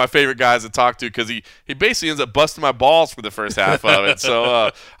of my favorite guys to talk to because he basically ends up busting my balls for the first half of it.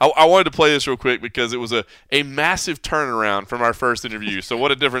 So I wanted to play this real quick because it was a massive turnaround from our first interview. So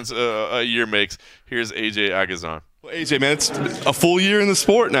what a difference a year makes. Here's AJ Agazarm. Well, AJ, man, it's a full year in the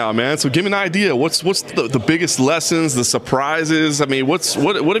sport now, man. So give me an idea. What's the biggest lessons, the surprises? I mean, what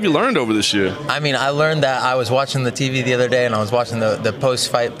have you learned over this year? I mean, I learned that I was watching the TV the other day, and I was watching the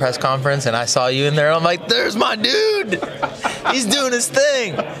post-fight press conference, and I saw you in there. And I'm like, there's my dude. He's doing his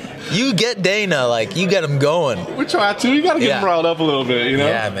thing. You get Dana, like, you get him going. We try to. You got to get him riled up a little bit, you know?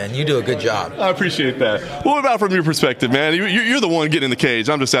 Yeah, man, you do a good job. I appreciate that. What about from your perspective, man? You're the one getting in the cage.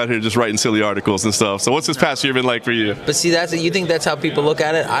 I'm just out here just writing silly articles and stuff. So what's this past year been like for you? But see, you think that's how people look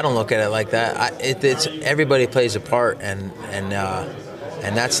at it? I don't look at it like that. It's everybody plays a part, and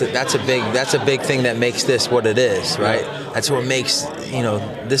that's a big thing that makes this what it is, right? That's what makes,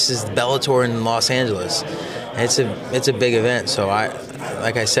 this is Bellator in Los Angeles. It's a big event, so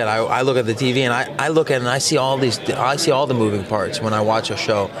like I said, I look at the TV and I look at it and I see all the moving parts when I watch a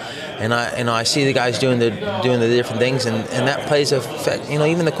show, and I see the guys doing the different things, and that plays effect.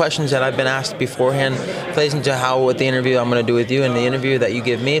 Even the questions that I've been asked beforehand plays into what the interview I'm going to do with you, and the interview that you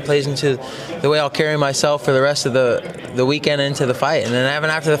give me plays into the way I'll carry myself for the rest of the weekend into the fight. And then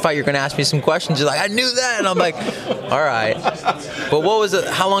after the fight, you're going to ask me some questions. You're like, I knew that, and I'm like, all right. But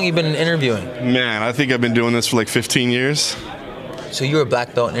how long you been interviewing? Man, I think I've been doing this for like 15 years. So you're a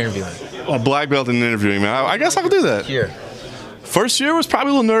black belt in interviewing? A black belt in interviewing, man. I guess I could do that. Here. First year was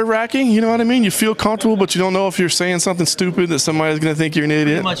probably a little nerve-wracking, you know what I mean? You feel comfortable, but you don't know if you're saying something stupid that somebody's going to think you're an idiot.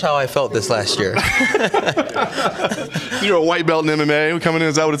 Pretty much how I felt this last year. You're a white belt in MMA coming in.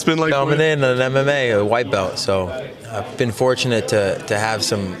 Is that what it's been like? Coming in an MMA, a white belt. So I've been fortunate to have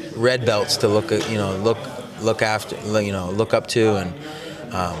some red belts to look up to, and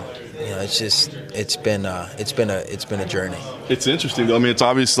it's been a journey. It's interesting though. I mean, it's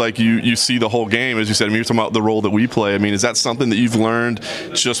obvious like you see the whole game, as you said. I mean, you're talking about the role that we play. I mean, is that something that you've learned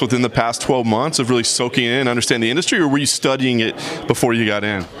just within the past 12 months of really soaking in, understanding the industry, or were you studying it before you got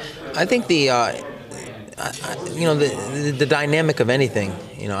in? I think the dynamic of anything.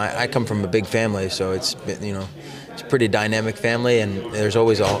 I come from a big family, so it's a pretty dynamic family, and there's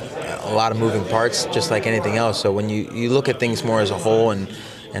always a lot of moving parts, just like anything else. So when you look at things more as a whole,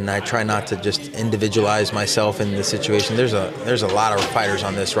 and I try not to just individualize myself in the situation. There's a lot of fighters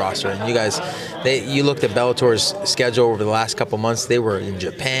on this roster, and you guys, you looked at Bellator's schedule over the last couple months. They were in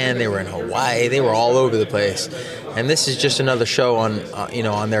Japan, they were in Hawaii, they were all over the place, and this is just another show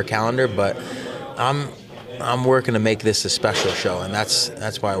on their calendar. But I'm working to make this a special show, and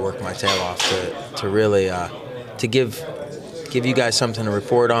that's why I work my tail off to really to give you guys something to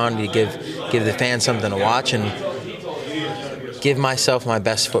report on, to give the fans something to watch, and give myself my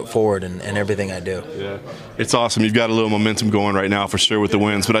best foot forward in everything I do. Yeah, it's awesome. You've got a little momentum going right now for sure with the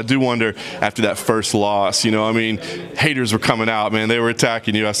wins. But I do wonder, after that first loss, haters were coming out, man. They were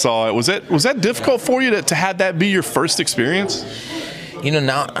attacking you. I saw it. Was that difficult for you to have that be your first experience?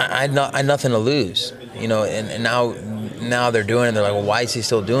 Now I had nothing to lose. And now they're doing it. They're like, well, why is he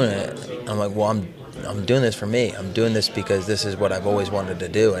still doing it? I'm like, well, I'm doing this for me. I'm doing this because this is what I've always wanted to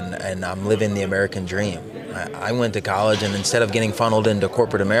do, and I'm living the American dream. I went to college, and instead of getting funneled into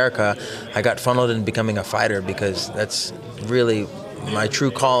corporate America, I got funneled into becoming a fighter, because that's really my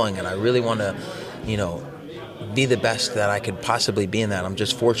true calling, and I really want to, be the best that I could possibly be in that. I'm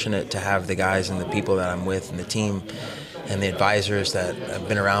just fortunate to have the guys and the people that I'm with and the team and the advisors that have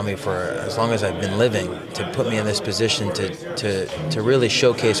been around me for as long as I've been living, to put me in this position to really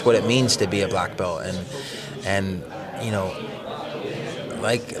showcase what it means to be a black belt. And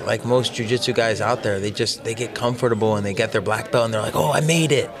like most jiu-jitsu guys out there, they get comfortable and they get their black belt and they're like, oh, I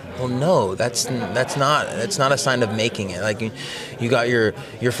made it. Well, no, that's not a sign of making it. Like you got your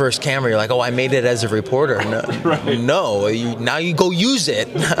first camera, you're like, oh, I made it as a reporter. No, right. No, now you go use it.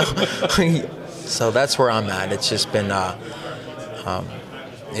 So that's where I'm at. It's just been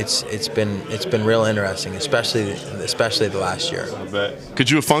it's been real interesting, especially the last year. I bet. Could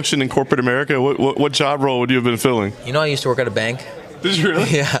you have functioned in corporate America? What job role would you have been filling? I used to work at a bank. Did you really?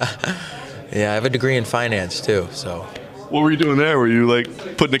 Yeah. I have a degree in finance too. So. What were you doing there? Were you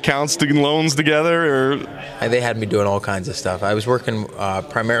like putting accounts and loans together, or? They had me doing all kinds of stuff. I was working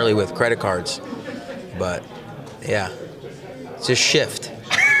primarily with credit cards, but yeah, it's a shift.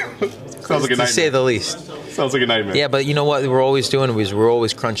 Sounds like a nightmare. To say the least. Sounds like a nightmare. Yeah, but you know what we're always doing is we're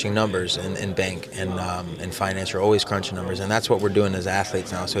always crunching numbers in bank and finance. We're always crunching numbers, and that's what we're doing as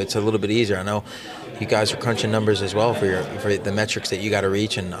athletes now. So it's a little bit easier. I know you guys are crunching numbers as well for the metrics that you got to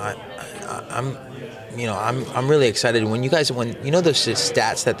reach, and I'm really excited when those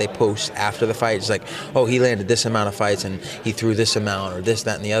stats that they post after the fight. It's like, oh, he landed this amount of fights and he threw this amount, or this,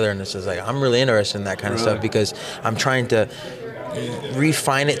 that, and the other, and it's just like, I'm really interested in that kind of stuff, because I'm trying to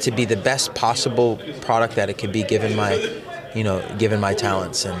refine it to be the best possible product that it could be, given my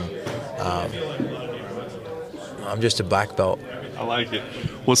talents. And I'm just a black belt. I like it.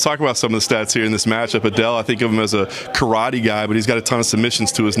 Let's talk about some of the stats here in this matchup. Adele, I think of him as a karate guy, but he's got a ton of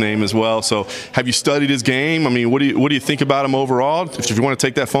submissions to his name as well. So have you studied his game? I mean, what do you think about him overall? If you want to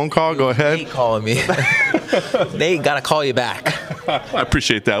take that phone call, go ahead. They calling me. They got to call you back. I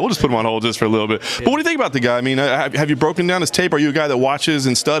appreciate that. We'll just put him on hold just for a little bit. But what do you think about the guy? I mean, have you broken down his tape? Are you a guy that watches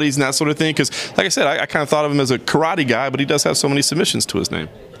and studies and that sort of thing? Because, like I said, I kind of thought of him as a karate guy, but he does have so many submissions to his name.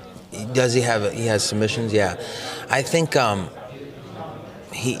 Does he have? He has submissions. Yeah, I think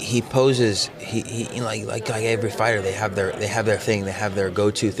he poses. He like every fighter, they have their thing. They have their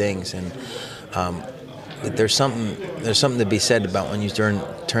go-to things, and but there's something to be said about when you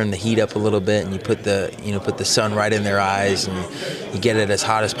turn the heat up a little bit and you put the sun right in their eyes and you get it as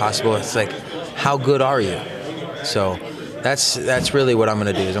hot as possible. It's like, how good are you? So that's really what I'm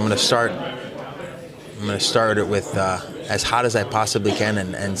going to do. Is I'm going to start it with as hot as I possibly can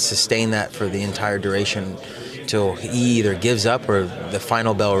and sustain that for the entire duration till he either gives up or the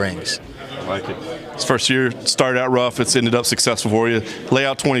final bell rings. I like it. This first year started out rough. It's ended up successful for you. Lay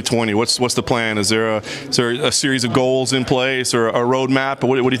out 2020. What's the plan? Is there a series of goals in place or a roadmap?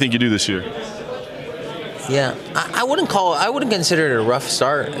 What do you think you do this year? Yeah, I wouldn't consider it a rough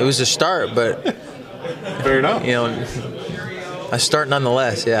start. It was a start, but fair enough. A start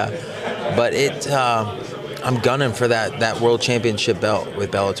nonetheless. Yeah, but I'm gunning for that world championship belt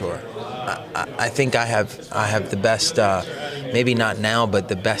with Bellator. I think I have the best, maybe not now, but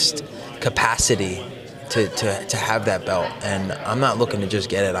the best capacity to have that belt. And I'm not looking to just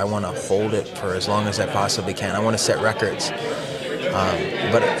get it. I want to hold it for as long as I possibly can. I want to set records.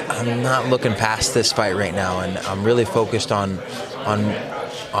 But I'm not looking past this fight right now, and I'm really focused on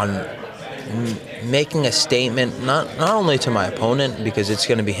making a statement, not only to my opponent, because it's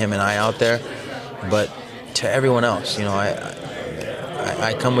going to be him and I out there, but to everyone else.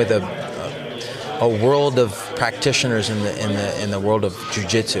 I come with a world of practitioners in the world of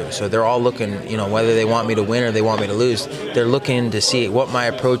jiu-jitsu. So they're all looking, whether they want me to win or they want me to lose, they're looking to see what my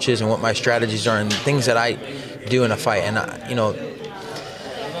approach is and what my strategies are and things that I do in a fight. And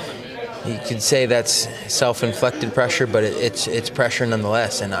you could say that's self-inflicted pressure, but it's pressure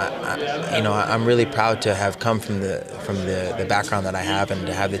nonetheless. And I'm really proud to have come from the background that I have and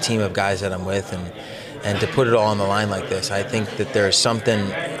to have the team of guys that I'm with and to put it all on the line like this. I think that there's something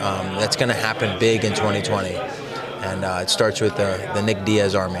that's going to happen big in 2020, and it starts with the Nick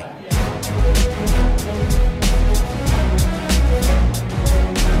Diaz army.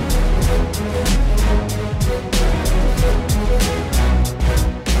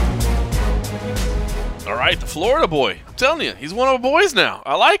 All right, the Florida boy. I'm telling you, he's one of the boys now.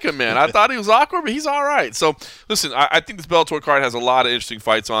 I like him, man. I thought he was awkward, but he's all right. So, listen, I think this Bellator card has a lot of interesting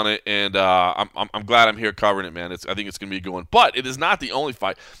fights on it, and I'm glad I'm here covering it, man. I think it's going to be a good one. But it is not the only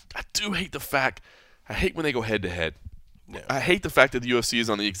fight. I do hate the fact – I hate when they go head-to-head. Yeah. I hate the fact that the UFC is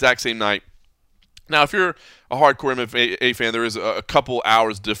on the exact same night. Now, if you're a hardcore MMA fan, there is a couple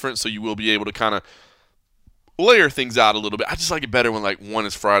hours difference, so you will be able to kind of layer things out a little bit. I just like it better when one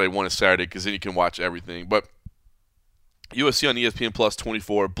is Friday, one is Saturday, because then you can watch everything. But UFC on ESPN Plus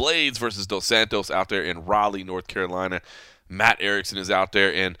 24, Blades versus Dos Santos out there in Raleigh, North Carolina. Matt Erickson is out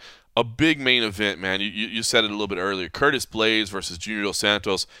there, and a big main event, man. You said it a little bit earlier. Curtis Blades versus Junior Dos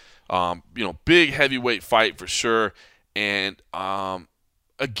Santos. Big heavyweight fight for sure. And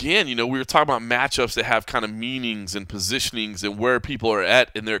again, we were talking about matchups that have kind of meanings and positionings and where people are at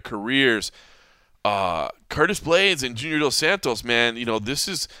in their careers. Curtis Blades and Junior Dos Santos, man, this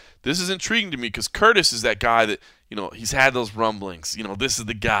is intriguing to me because Curtis is that guy that, he's had those rumblings. This is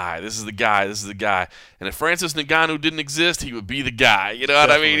the guy. And if Francis Ngannou didn't exist, he would be the guy. You know what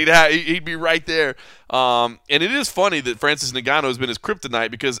Definitely. I mean? He'd be right there. And it is funny that Francis Ngannou has been his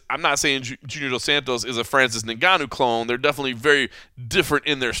kryptonite because I'm not saying Junior Dos Santos is a Francis Ngannou clone. They're definitely very different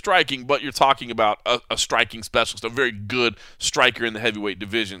in their striking, but you're talking about a striking specialist, a very good striker in the heavyweight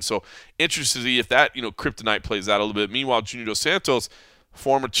division. So interested to see if that, kryptonite plays out a little bit. Meanwhile, Junior Dos Santos,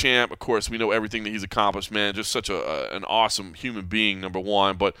 former champ, of course, we know everything that he's accomplished, man. Just such an awesome human being, number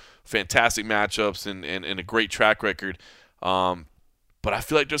one, but fantastic matchups and a great track record. But I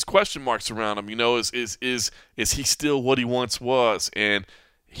feel like there's question marks around him. Is he still what he once was? And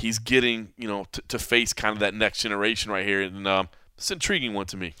he's getting, to face kind of that next generation right here. And it's an intriguing one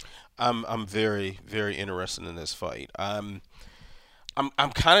to me. I'm very, very interested in this fight. I'm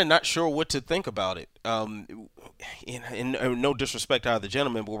kind of not sure what to think about it. In no disrespect to either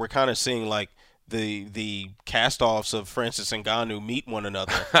gentleman, but we're kind of seeing like the cast-offs of Francis Ngannou meet one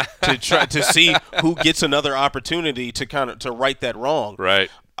another to try to see who gets another opportunity to right that wrong. Right.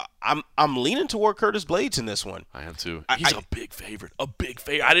 I'm leaning toward Curtis Blades in this one. I am too. He's a big favorite. A big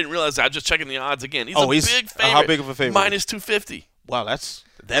favorite. I didn't realize that. I'm just checking the odds again. He's big favorite. How big of a favorite? Minus 250. Wow, that's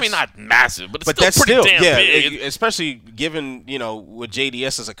I mean, not massive, but that's still pretty damn big. Especially given what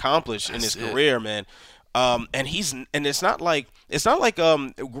JDS has accomplished in his career, man. And it's not like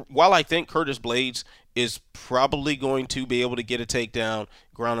while I think Curtis Blades is probably going to be able to get a takedown,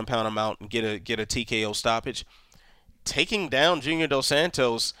 ground and pound him out, and get a TKO stoppage. Taking down Junior Dos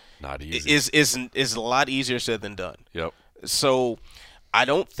Santos not easy. is a lot easier said than done. Yep. So I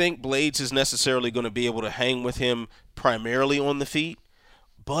don't think Blades is necessarily going to be able to hang with him primarily on the feet,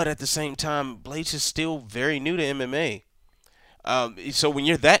 but at the same time, Blades is still very new to MMA. So when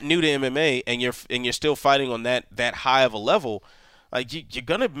you're that new to MMA and you're still fighting on that high of a level, like you're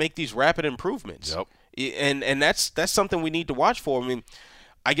gonna make these rapid improvements. Yep. And that's something we need to watch for. I mean,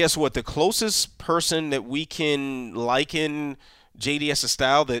 I guess the closest person that we can liken JDS's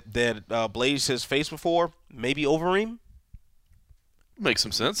style that Blades has faced before, maybe Overeem. Makes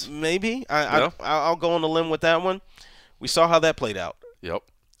some sense. Maybe I'll go on a limb with that one. We saw how that played out. Yep.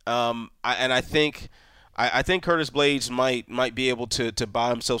 I think Curtis Blades might be able to buy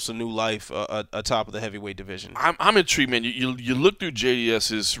himself some new life atop of the heavyweight division. I'm intrigued, man. You look through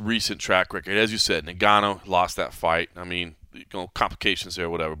JDS's recent track record. As you said, Ngannou lost that fight. I mean, complications there or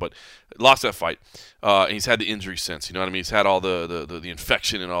whatever, but lost that fight. And he's had the injury since. You know what I mean? He's had all the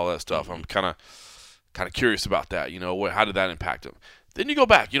infection and all that stuff. I'm kind of curious about that. How did that impact him? Then you go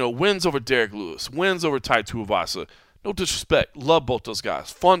back. Wins over Derek Lewis, wins over Tai Tuivasa. No disrespect, love both those guys.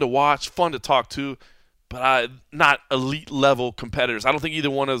 Fun to watch, fun to talk to. But not elite-level competitors. I don't think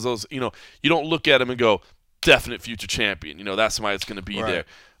either one of those, you don't look at them and go, definite future champion. That's somebody that's going to be there.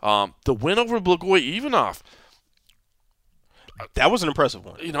 The win over Blagoy Ivanov. That was an impressive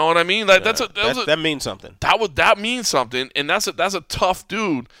one. You know what I mean? Like, that means something. That means something, and that's a tough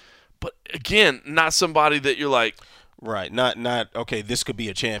dude. But, again, not somebody that you're like. Right. Not okay, this could be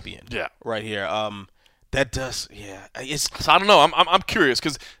a champion. Yeah. Right here. That does, yeah. So I don't know. I'm curious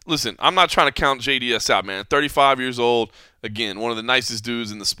because, listen, I'm not trying to count JDS out, man. 35 years old. Again, one of the nicest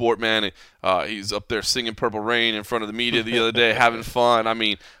dudes in the sport, man. He's up there singing Purple Rain in front of the media the other day, having fun. I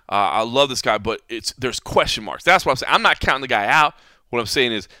mean, I love this guy, but there's question marks. That's what I'm saying. I'm not counting the guy out. What I'm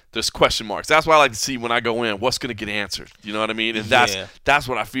saying is there's question marks. That's what I like to see when I go in. What's going to get answered? You know what I mean? And that's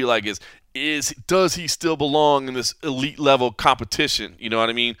what I feel like is does he still belong in this elite level competition? You know what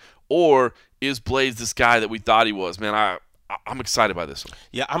I mean? Or is Blades this guy that we thought he was? Man, I'm excited by this one.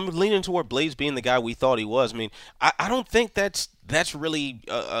 Yeah, I'm leaning toward Blades being the guy we thought he was. I mean, I don't think that's really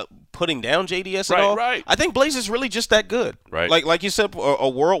putting down JDS at all. Right. I think Blades is really just that good. Right. Like you said, a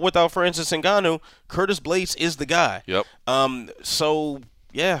world without Francis Ngannou, Curtis Blades is the guy. Yep. So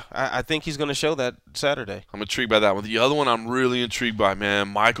yeah, I think he's going to show that Saturday. I'm intrigued by that one. The other one I'm really intrigued by, man,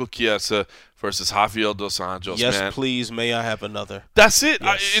 Michael Chiesa versus Rafael Dos Anjos, yes, man. Please, may I have another? That's it.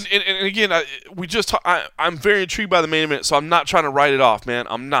 Yes. And again, I'm very intrigued by the main event, so I'm not trying to write it off, man.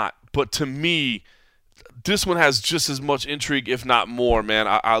 I'm not. But to me, this one has just as much intrigue, if not more, man.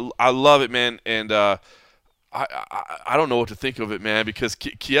 I love it, man, and I don't know what to think of it, man, because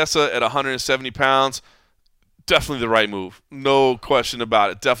Chiesa at 170 pounds, definitely the right move. No question about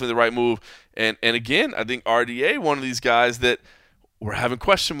it. Definitely the right move. And again, I think RDA, one of these guys that we're having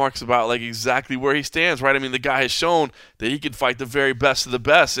question marks about, like, exactly where he stands, right? I mean, the guy has shown that he can fight the very best of the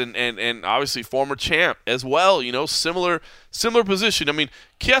best, and obviously former champ as well, similar position. I mean,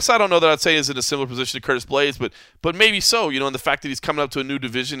 Chiesa, I don't know that I'd say is in a similar position to Curtis Blades, but maybe so, and the fact that he's coming up to a new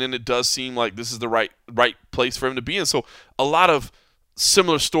division, and it does seem like this is the right place for him to be in. So a lot of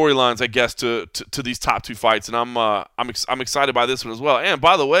similar storylines, I guess, to these top two fights, and I'm excited by this one as well. And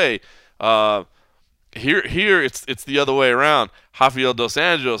by the way, Here it's the other way around. Rafael Dos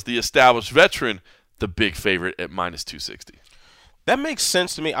Anjos, the established veteran, the big favorite at minus 260. That makes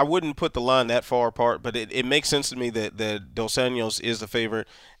sense to me. I wouldn't put the line that far apart, but it makes sense to me that Dos Anjos is the favorite,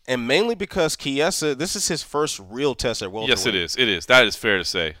 and mainly because Chiesa, this is his first real test at welterweight. Yes, it is. It is. That is fair to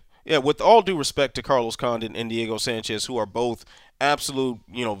say. Yeah, with all due respect to Carlos Condit and Diego Sanchez, who are both absolute,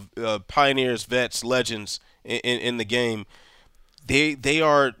 pioneers, vets, legends in the game. They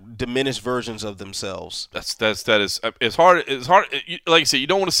are diminished versions of themselves. That is it's hard. Like you said, you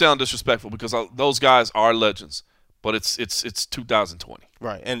don't want to sound disrespectful because those guys are legends, but it's 2020.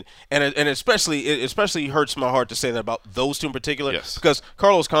 Right, and especially hurts my heart to say that about those two in particular. Yes. Because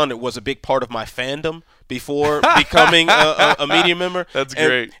Carlos Condit was a big part of my fandom before becoming a media member. That's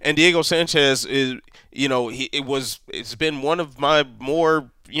great. And Diego Sanchez is, it's been one of my more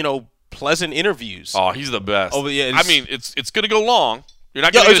pleasant interviews. Oh, he's the best. Oh, yeah. I mean, it's going to go long. You're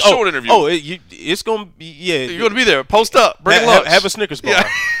not going to get a short interview. It's going to be, yeah. You're going to be there. Post up. Bring lunch. Have a Snickers bar.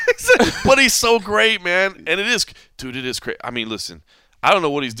 But he's so great, man. And it is crazy. I mean, listen, I don't know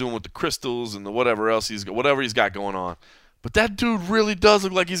what he's doing with the crystals and the whatever he's got going on, but that dude really does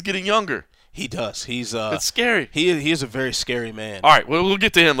look like he's getting younger. He does. It's scary. He is a very scary man. All right, we'll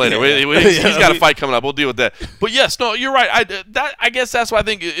get to him later. Yeah. He's got a fight coming up. We'll deal with that. But yes, no, you're right. I guess that's what I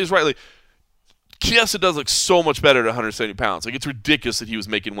think is right. Like, Chiesa does look so much better at 170 pounds. Like, it's ridiculous that he was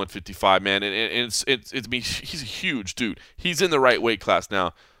making 155, man. And it's I mean, he's a huge dude. He's in the right weight class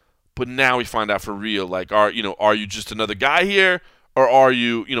now. But now we find out for real, like, are you just another guy here, or are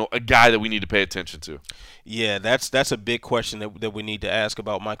you, a guy that we need to pay attention to? Yeah, that's a big question that we need to ask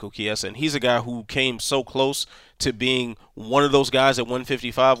about Michael Chiesa. And he's a guy who came so close to being one of those guys at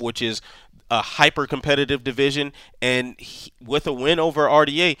 155, which is a hyper-competitive division. And with a win over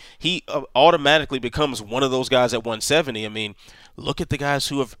RDA, he automatically becomes one of those guys at 170. I mean, look at the guys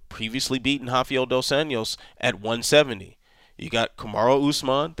who have previously beaten Rafael Dos Anjos at 170. You got Kamaru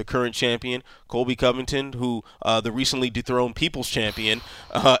Usman, the current champion, Colby Covington, who the recently dethroned People's Champion,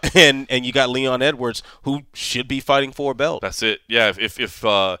 and you got Leon Edwards, who should be fighting for a belt. That's it. Yeah,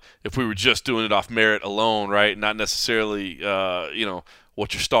 if we were just doing it off merit alone, right, not necessarily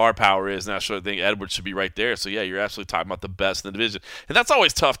what your star power is, and that sort of thing, Edwards should be right there. So yeah, you're absolutely talking about the best in the division, and that's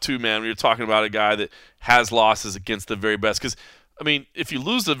always tough too, man. When you're talking about a guy that has losses against the very best, because I mean, if you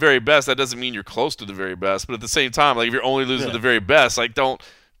lose the very best, that doesn't mean you're close to the very best. But at the same time, like, if you're only losing to the very best, like, don't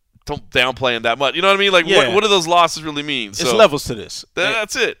downplay him that much. You know what I mean? Like, what do those losses really mean? It's levels to this.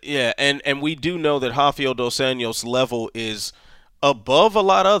 That's it. Yeah, and we do know that Rafael Dos Anjos' level is above a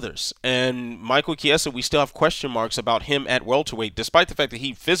lot of others. And Michael Chiesa, we still have question marks about him at welterweight, despite the fact that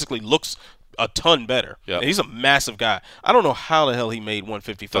he physically looks a ton better. Yep. He's a massive guy. I don't know how the hell he made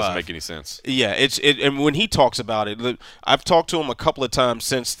 155. Doesn't make any sense. Yeah, and when he talks about it, I've talked to him a couple of times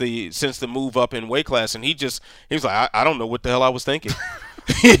since the move up in weight class, and he's like, I don't know what the hell I was thinking.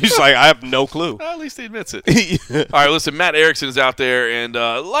 He's like, I have no clue. Well, at least he admits it. All right, listen, Matt Erickson is out there, and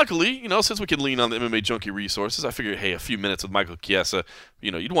luckily, since we can lean on the MMA Junkie resources, I figured, hey, a few minutes with Michael Chiesa,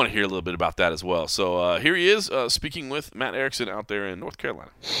 you'd want to hear a little bit about that as well. So here he is, speaking with Matt Erickson out there in North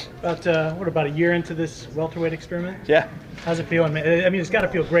Carolina. About a year into this welterweight experiment? Yeah. How's it feeling, man? I mean, it's got to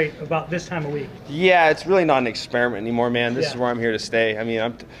feel great about this time of week. Yeah, it's really not an experiment anymore, man. This is where I'm here to stay. I mean,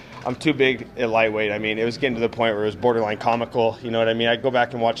 I'm too big at lightweight. I mean, it was getting to the point where it was borderline comical. You know what I mean? I go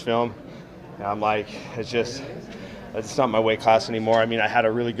back and watch film, and I'm like, it's not my weight class anymore. I mean, I had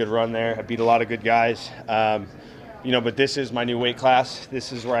a really good run there. I beat a lot of good guys. But this is my new weight class.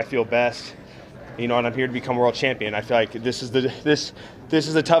 This is where I feel best. And I'm here to become world champion. I feel like this is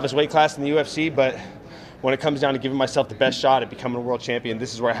the toughest weight class in the UFC, but when it comes down to giving myself the best shot at becoming a world champion,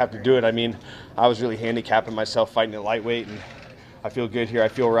 this is where I have to do it. I mean, I was really handicapping myself fighting at lightweight, and I feel good here. I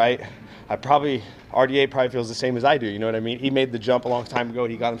feel right. RDA probably feels the same as I do. You know what I mean? He made the jump a long time ago.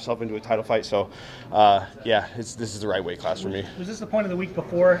 He got himself into a title fight. So, this is the right weight class for me. Was this the point of the week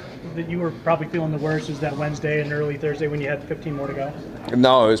before that you were probably feeling the worst? Was that Wednesday and early Thursday when you had 15 more to go?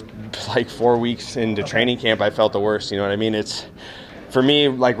 No, it was like 4 weeks into training camp. I felt the worst. You know what I mean? It's for me,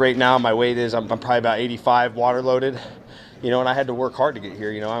 like right now, my weight is I'm probably about 85 water loaded. And I had to work hard to get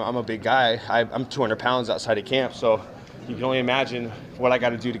here. I'm a big guy. I'm 200 pounds outside of camp. So you can only imagine what I got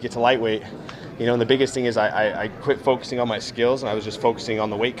to do to get to lightweight. And the biggest thing is I quit focusing on my skills, and I was just focusing on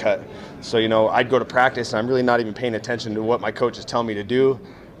the weight cut. So, I'd go to practice, and I'm really not even paying attention to what my coaches tell me to do,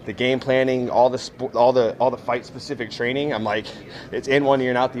 the game planning, all the fight-specific training. I'm like, it's in one ear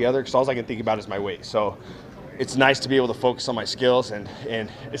and out the other, because all I can think about is my weight. So it's nice to be able to focus on my skills, and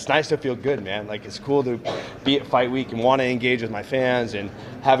it's nice to feel good, man. Like, it's cool to be at fight week and want to engage with my fans and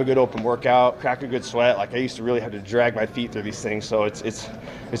have a good open workout, crack a good sweat. Like, I used to really have to drag my feet through these things, so it's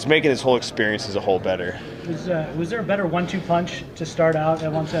making this whole experience as a whole better. Was there a better 1-2 punch to start out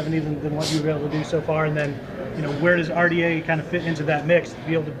at 170 than what you were able to do so far? And then, where does RDA kind of fit into that mix? To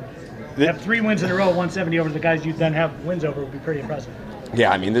be able to have 3 wins in a row at 170 over the guys you then have wins over would be pretty impressive. Yeah,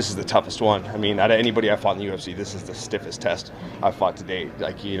 I mean, this is the toughest one. I mean, out of anybody I fought in the UFC, this is the stiffest test I've fought to date.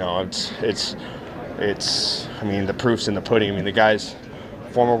 Like, it's I mean, the proof's in the pudding. I mean, the guy's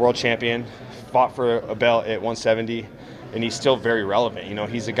former world champion, fought for a belt at 170, and he's still very relevant.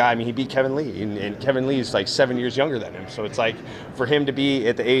 He's a guy, I mean, he beat Kevin Lee, and Kevin Lee is like 7 years younger than him. So it's like, for him to be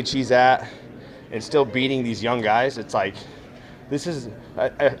at the age he's at and still beating these young guys, it's like,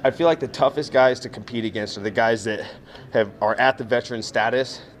 I feel like the toughest guys to compete against are the guys that are at the veteran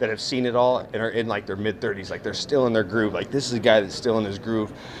status, that have seen it all and are in like their mid-30s, like they're still in their groove. Like, this is a guy that's still in his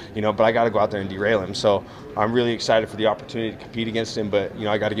groove, but I got to go out there and derail him. So I'm really excited for the opportunity to compete against him, but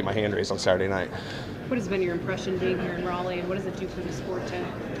I got to get my hand raised on Saturday night. What has been your impression being here in Raleigh, and what does it do for the sport to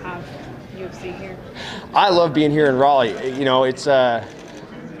have UFC here? I love being here in Raleigh.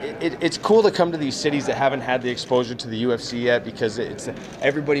 it's cool to come to these cities that haven't had the exposure to the UFC yet, because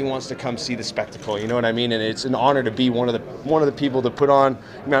everybody wants to come see the spectacle. You know what I mean? And it's an honor to be one of the people to put on.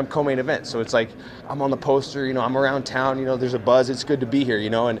 I mean, I'm co-main event, so it's like I'm on the poster. You know, I'm around town. You know, there's a buzz. It's good to be here. You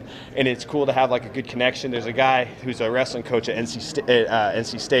know, and it's cool to have like a good connection. There's a guy who's a wrestling coach at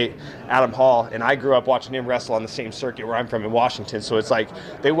NC State, Adam Hall, and I grew up watching him wrestle on the same circuit where I'm from in Washington. So it's like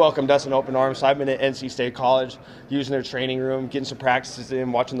they welcomed us in open arms. So I've been at NC State College, using their training room, getting some practices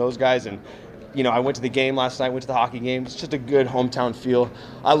in, watching those guys. And you know, I went to the game last night, went to the hockey game. It's just a good hometown feel.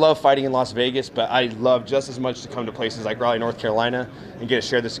 I love fighting in Las Vegas, but I love just as much to come to places like Raleigh, North Carolina, and get to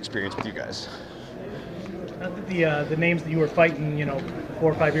share this experience with you guys. Not that the names that you were fighting, you know,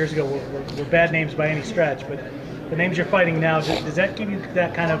 4 or 5 years ago were bad names by any stretch, but the names you're fighting now, does that give you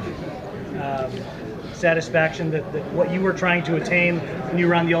that kind of satisfaction that what you were trying to attain when you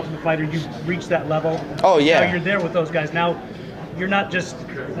were on The Ultimate Fighter, you reached that level? Oh, yeah. Now you're there with those guys. Now you're not just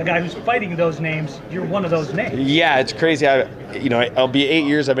a guy who's fighting those names, you're one of those names. Yeah, it's crazy. I'll be 8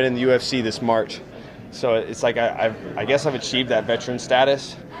 years I've been in the UFC this March. So it's like I guess I've achieved that veteran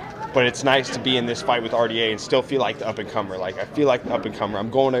status. But it's nice to be in this fight with RDA and still feel like the up-and-comer. Like, I feel like the up-and-comer. I'm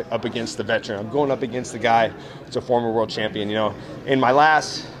going up against the veteran. I'm going up against the guy who's a former world champion. You know, in my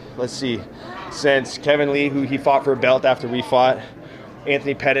last, since Kevin Lee, who he fought for a belt after we fought,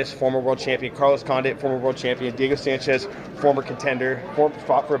 Anthony Pettis, former world champion, Carlos Condit, former world champion, Diego Sanchez, former contender,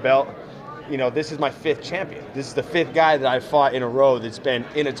 fought for a belt. You know, this is my 5th champion. This is the 5th guy that I've fought in a row that's been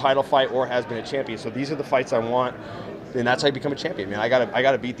in a title fight or has been a champion. So these are the fights I want. And that's how you become a champion, man. I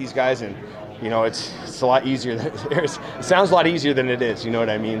gotta beat these guys, and you know it's a lot easier. It sounds a lot easier than it is. You know what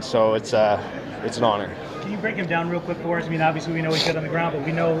I mean? So it's an honor. Can you break him down real quick for us? I mean, obviously we know he's good on the ground, but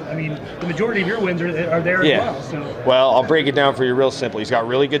we know, I mean, the majority of your wins are there as well. So. Well, I'll break it down for you real simple. He's got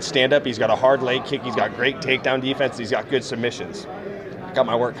really good stand-up. He's got a hard leg kick. He's got great takedown defense. He's got good submissions. Got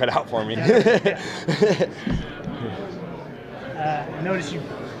my work cut out for me. Notice you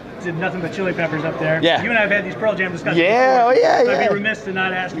did nothing but chili peppers up there. Yeah. You and I have had these Pearl Jam discussions before. So I'd be remiss to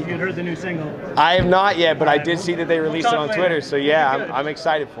not ask if you'd heard the new single. I have not yet, but I did see that they released it on later. Twitter. So yeah, I'm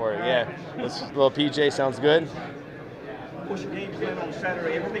excited for it. Yeah. This little PJ sounds good. What's your game plan on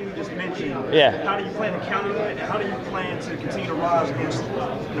Saturday? Everything you just mentioned. Yeah. How do you plan to counter that? How do you plan to continue to rise against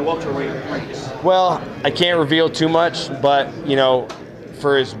the welterweight ranks? Well, I can't reveal too much, but you know,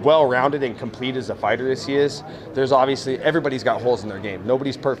 for as well-rounded and complete as a fighter as he is, there's obviously, everybody's got holes in their game.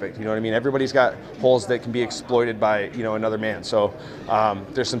 Nobody's perfect, you know what I mean? Everybody's got holes that can be exploited by, you know, another man. So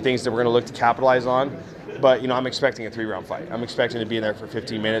there's some things that we're going to look to capitalize on. But, you know, I'm expecting a 3-round fight. I'm expecting to be in there for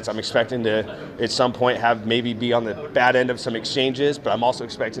 15 minutes. I'm expecting to, at some point, maybe be on the bad end of some exchanges, but I'm also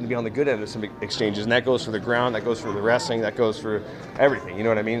expecting to be on the good end of some exchanges. And that goes for the ground, that goes for the wrestling, that goes for everything, you know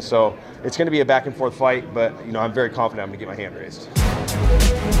what I mean? So it's going to be a back-and-forth fight, but, you know, I'm very confident I'm going to get my hand raised.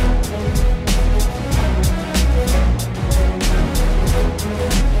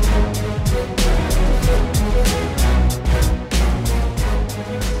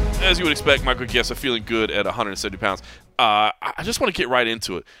 As you would expect, my quick guests are feeling good at 170 pounds. I just want to get right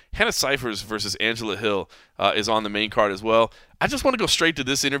into it. Hannah Cifers versus Angela Hill is on the main card as well. I just want to go straight to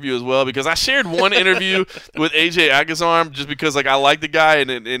this interview as well because I shared one interview with AJ Agazarm just because I like the guy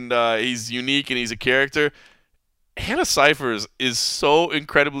and he's unique and he's a character. Hannah Cifers is so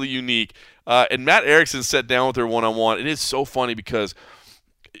incredibly unique. And Matt Erickson sat down with her one-on-one. It is so funny because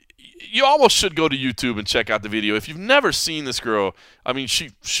you almost should go to YouTube and check out the video. If you've never seen this girl, I mean,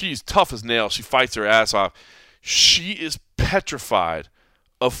 she's tough as nails. She fights her ass off. She is petrified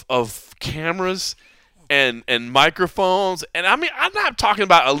of cameras and microphones. And I mean, I'm not talking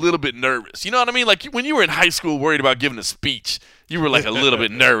about a little bit nervous. You know what I mean? Like when you were in high school worried about giving a speech, you were like a little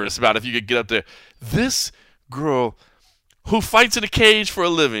bit nervous about if you could get up there. This girl who fights in a cage for a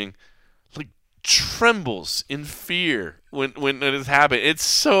living trembles in fear when it has happened. It's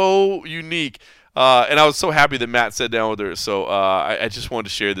so unique. And I was so happy that Matt sat down with her. So I just wanted to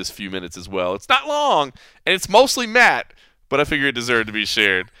share this few minutes as well. It's not long, and it's mostly Matt, but I figure it deserved to be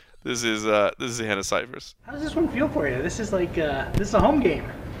shared. This is Hannah Cifers. How does this one feel for you? This is like this is a home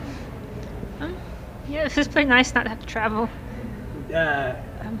game. Yeah, this is pretty nice not to have to travel.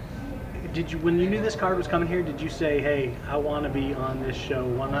 Did you, when you knew this card was coming here, did you say, hey, I want to be on this show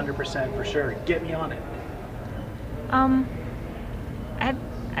 100% for sure, get me on it? I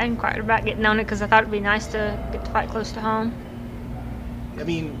inquired about getting on it because I thought it'd be nice to get to fight close to home. I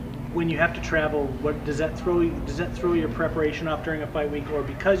mean, when you have to travel, what does that throw your preparation off during a fight week, or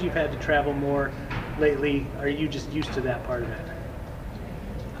because you've had to travel more lately, are you just used to that part of it?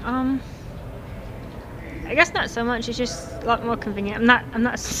 I guess not so much. It's just a lot more convenient. I'm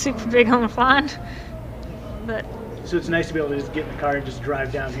not super big on flying, but So it's nice to be able to just get in the car and just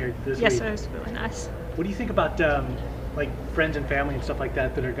drive down here this week. Yes, sir. It's really nice. What do you think about like friends and family and stuff like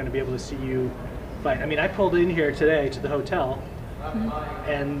that that are going to be able to see you fight? I mean, I pulled in here today to the hotel,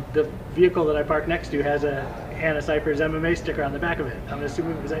 and the vehicle that I parked next to has a Hannah Cyphers MMA sticker on the back of it. I'm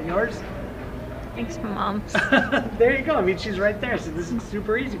assuming, is that yours? Thanks, my mom's. There you go. I mean, she's right there, so this is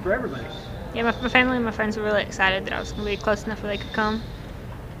super easy for everybody. Yeah, my family and my friends were really excited that I was going to be close enough where they could come.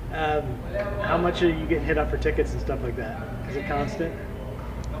 How much are you getting hit up for tickets and stuff like that? Is it constant?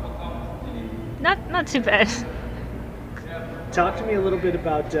 Not too bad. Talk to me a little bit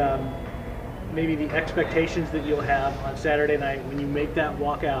about maybe the expectations that you'll have on Saturday night when you make that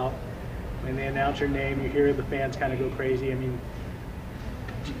walk out, when they announce your name, you hear the fans kind of go crazy. I mean,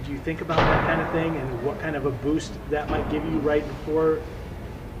 do you think about that kind of thing and what kind of a boost that might give you right before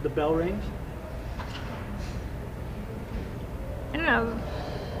the bell rings? I don't know.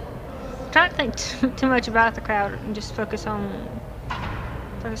 Try not to think too much about the crowd and just focus on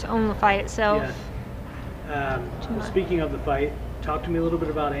the fight itself. Yeah. Speaking of the fight, talk to me a little bit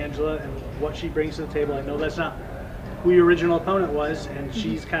about Angela and what she brings to the table. I know that's not who your original opponent was, and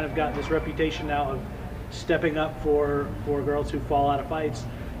she's kind of got this reputation now of stepping up for girls who fall out of fights.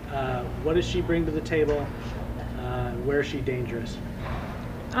 What does she bring to the table? Where is she dangerous?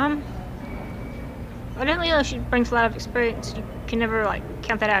 I don't really know. She brings a lot of experience. You can never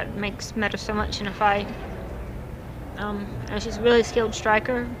count that out. It matters so much in a fight. And she's a really skilled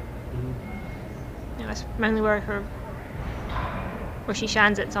striker. That's mainly where she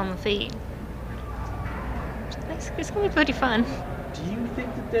shines. It's on the feet. It's gonna be pretty fun. Do you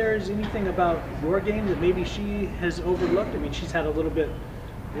think that there's anything about your game that maybe she has overlooked? I mean, she's had a little bit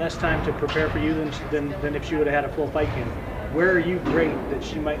less time to prepare for you than if she would have had a full fight camp. Where are you great that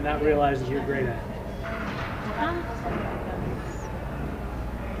she might not realize that you're great at? I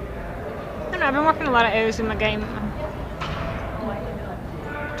don't know. I've been working a lot of areas in my game. I'm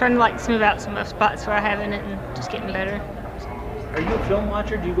trying to smooth out some of the spots where I haven't and just getting better. Are you a film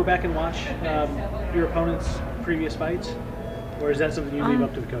watcher? Do you go back and watch your opponent's previous fights? Or is that something you leave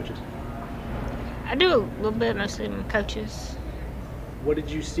up to the coaches? I do a little bit, mostly my coaches. What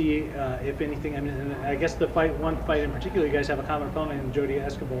did you see, if anything? I mean, and I guess one fight in particular, you guys have a common opponent in Jodie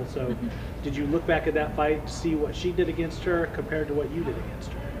Escobar. So, did you look back at that fight to see what she did against her compared to what you did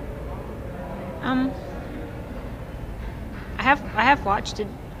against her? I have watched it.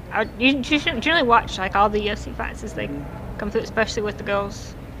 I generally watch all the UFC fights as they come through, especially with the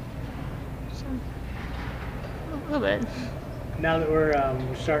girls. So, a little bit. Now that we're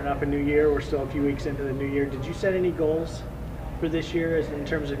starting off a new year, we're still a few weeks into the new year. Did you set any goals for this year in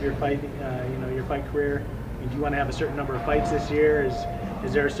terms of your fight, your fight career? I mean, do you want to have a certain number of fights this year?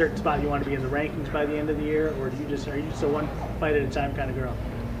 Is there a certain spot you want to be in the rankings by the end of the year, or are you just a one fight at a time kind of girl?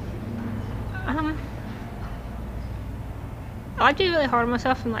 I like to be really hard on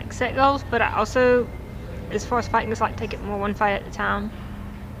myself and set goals, but I also, as far as fighting, just take it more one fight at a time.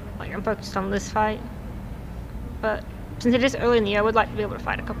 I'm focused on this fight, but since it is early in the year, I would like to be able to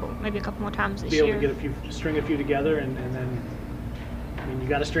fight maybe a couple more times this year. Be able to string a few together, and then, I mean, you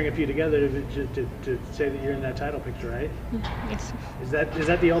got to string a few together to say that you're in that title picture, right? Yes. Is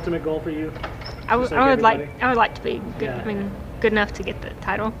that the ultimate goal for you? I would like to be good. Yeah. I mean, good enough to get the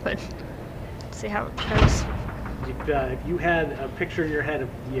title, but see how it goes. If you had a picture in your head of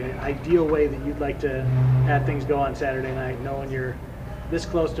the ideal way that you'd like to have things go on Saturday night, knowing you're this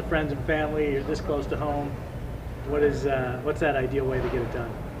close to friends and family, you're this close to home, what's that ideal way to get it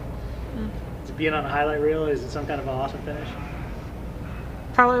done? Is it being on a highlight reel? Is it some kind of an awesome finish?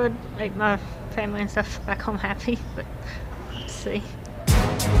 Probably would make my family and stuff back home happy, but let's see.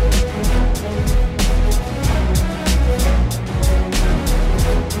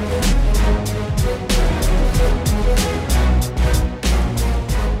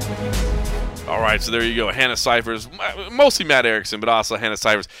 All right, so there you go. Hannah Cyphers, mostly Matt Erickson, but also Hannah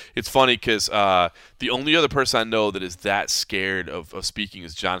Cyphers. It's funny because the only other person I know that is that scared of speaking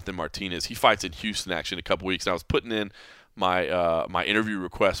is Jonathan Martinez. He fights in Houston, actually, in a couple weeks. And I was putting in my interview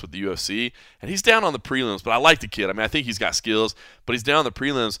request with the UFC, and he's down on the prelims, but I like the kid. I mean, I think he's got skills, but he's down on the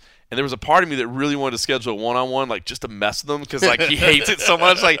prelims, and there was a part of me that really wanted to schedule a one-on-one, just to mess with him, because, he hates it so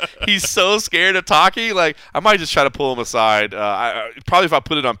much. He's so scared of talking. I might just try to pull him aside. Probably if I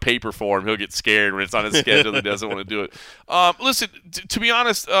put it on paper for him, he'll get scared when it's on his schedule. He doesn't want to do it. Listen, to be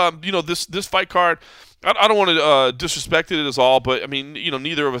honest, this fight card, I don't want to disrespect it at all, but I mean,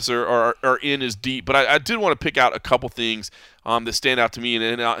 neither of us are in as deep. But I did want to pick out a couple things that stand out to me,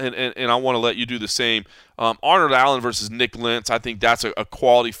 and I want to let you do the same. Arnold Allen versus Nick Lentz. I think that's a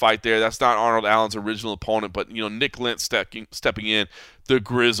quality fight there. That's not Arnold Allen's original opponent, but Nick Lentz stepping in, the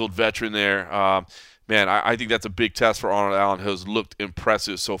grizzled veteran there. man, I think that's a big test for Arnold Allen, who's looked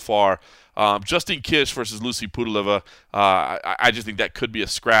impressive so far. Justine Kish versus Lucy Pudilova, I just think that could be a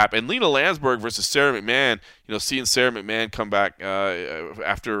scrap. And Lena Landsberg versus Sarah McMahon, seeing Sarah McMahon come back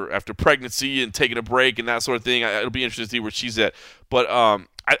after pregnancy and taking a break and that sort of thing, it'll be interesting to see where she's at. But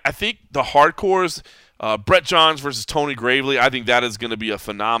I think the hardcores, Brett Johns versus Tony Gravely, I think that is going to be a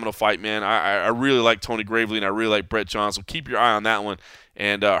phenomenal fight, man. I really like Tony Gravely, and I really like Brett Johns, so keep your eye on that one.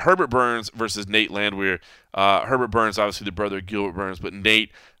 And Herbert Burns versus Nate Landwehr. Herbert Burns, obviously the brother of Gilbert Burns, but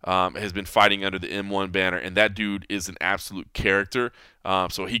Nate has been fighting under the M1 banner, and that dude is an absolute character.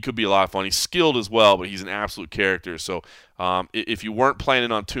 So he could be a lot of fun. He's skilled as well, but he's an absolute character. So if you weren't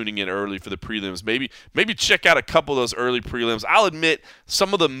planning on tuning in early for the prelims, maybe check out a couple of those early prelims. I'll admit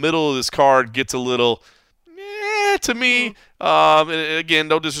some of the middle of this card gets a little to me. And again,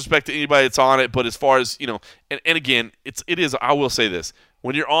 no disrespect to anybody that's on it, but as far as, and again, it is, I will say this.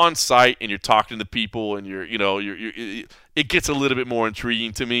 When you're on site and you're talking to the people and it gets a little bit more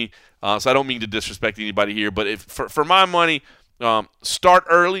intriguing to me. So I don't mean to disrespect anybody here, but if for my money, start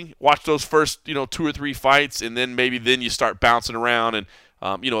early, watch those first 2 or 3 fights, and then you start bouncing around. And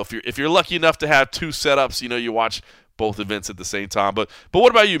if you're lucky enough to have 2 setups, you watch both events at the same time. But what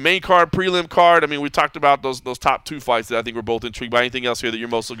about you? Main card, prelim card? I mean, we talked about those top 2 fights that I think we're both intrigued by. Anything else here that you're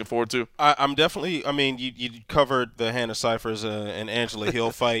most looking forward to? I'm definitely. I mean, you covered the Hannah Cyphers and Angela Hill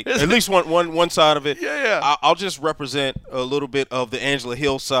fight. At least one side of it. Yeah. I'll just represent a little bit of the Angela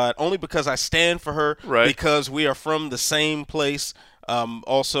Hill side, only because I stand for her. Right. Because we are from the same place.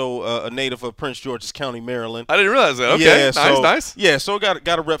 Also a native of Prince George's County, Maryland. I didn't realize that. Okay, yeah, nice. Yeah, so got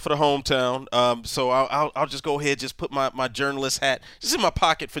a rep for the hometown. So I'll just go ahead, just put my journalist hat just in my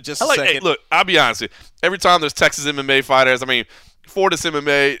pocket for just a second. Hey, look, I'll be honest with you. Every time there's Texas MMA fighters, I mean, Fortis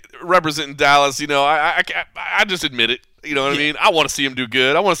MMA representing Dallas, I just admit it. You know what I mean? I want to see him do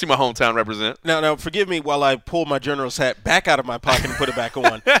good. I want to see my hometown represent. Now, forgive me while I pull my journalist hat back out of my pocket and put it back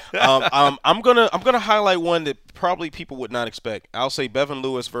on. I'm gonna highlight one that probably people would not expect. I'll say Bevan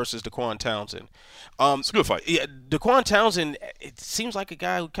Lewis versus Daquan Townsend. It's a good fight. Yeah, Daquan Townsend, it seems like a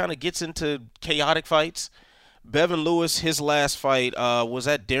guy who kind of gets into chaotic fights. Bevan Lewis, his last fight was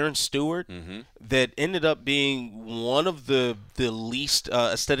at Darren Stewart, that ended up being one of the least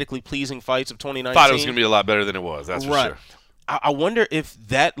aesthetically pleasing fights of 2019. Thought it was going to be a lot better than it was, that's for sure. I wonder if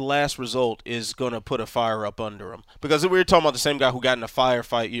that last result is going to put a fire up under him. Because we were talking about the same guy who got in a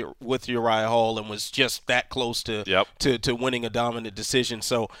firefight with Uriah Hall and was just that close to winning a dominant decision.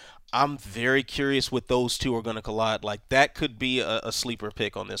 So I'm very curious what those two are going to collide. Like, that could be a sleeper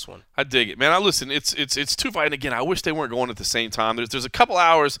pick on this one. I dig it, man. Listen, it's 2 fights. And again, I wish they weren't going at the same time. There's a couple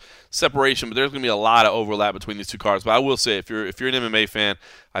hours separation, but there's going to be a lot of overlap between these 2 cards. But I will say, if you're an MMA fan,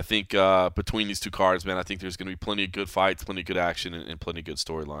 I think between these 2 cards, man, I think there's going to be plenty of good fights, plenty of good action, and plenty of good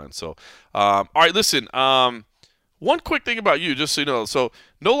storylines. So, all right, listen. One quick thing about you, just so you know. So,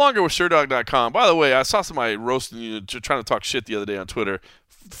 no longer with SureDog.com. By the way, I saw somebody roasting you, trying to talk shit the other day on Twitter.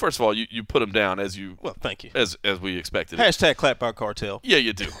 First of all, you put them down as you. Well, thank you. As we expected. Hashtag clap by cartel. Yeah,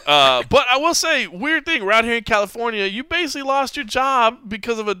 you do. But I will say, weird thing, around here in California, you basically lost your job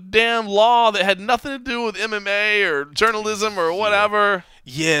because of a damn law that had nothing to do with MMA or journalism or whatever.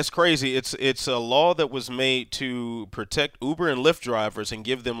 Yeah, it's crazy. It's a law that was made to protect Uber and Lyft drivers and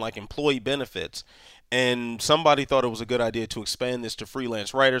give them like employee benefits. And somebody thought it was a good idea to expand this to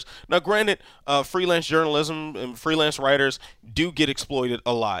freelance writers. Now, granted, freelance journalism and freelance writers do get exploited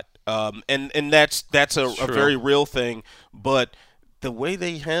a lot, and that's a very real thing. But the way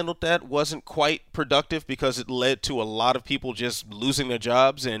they handled that wasn't quite productive because it led to a lot of people just losing their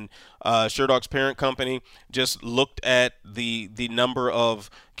jobs. And SureDog's parent company just looked at the number of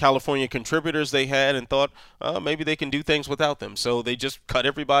California contributors they had and thought maybe they can do things without them. So they just cut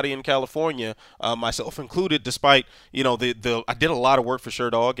everybody in California, myself included, despite, I did a lot of work for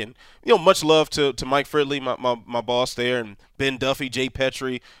SureDog. And, much love to Mike Fridley, my boss there, and Ben Duffy, Jay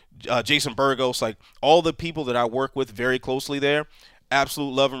Petrie, Jason Burgos, like all the people that I work with very closely there.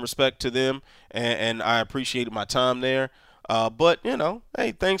 Absolute love and respect to them, and I appreciated my time there. But,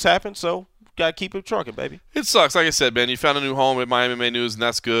 hey, things happen, so got to keep it trucking, baby. It sucks. Like I said, man, you found a new home at my MMA News, and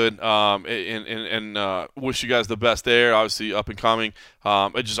that's good. And wish you guys the best there. Obviously, up and coming.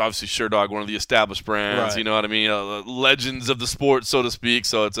 It's just obviously SureDog, one of the established brands. Right. You know what I mean? Legends of the sport, so to speak.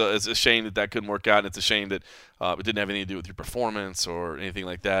 So it's a shame that couldn't work out. And it's a shame that it didn't have anything to do with your performance or anything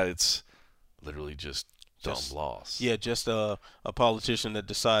like that. It's literally just dumb loss. Yeah, just a politician that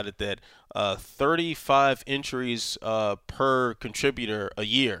decided that 35 entries per contributor a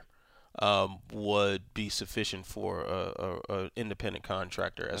year would be sufficient for an independent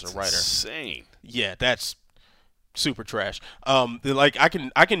contractor as a writer. Insane. Yeah, that's super trash. Like I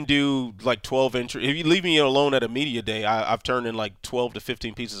can do like 12 entries. If you leave me alone at a media day, I've turned in like 12 to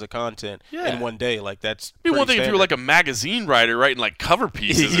 15 pieces of content in one day. Like that's It'd be one thing standard. if you were like a magazine writer writing like cover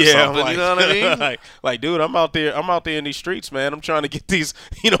pieces or yeah, something. like, you know what I mean? like, dude, I'm out there in these streets, man. I'm trying to get these,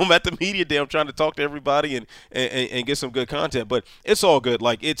 I'm at the media day. I'm trying to talk to everybody and get some good content. But it's all good.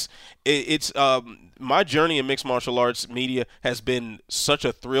 Like it's my journey in mixed martial arts media has been such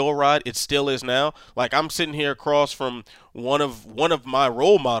a thrill ride. It still is now. Like I'm sitting here across from one of my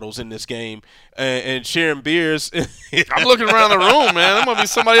role models in this game and sharing beers. I'm looking around the room, man. There might be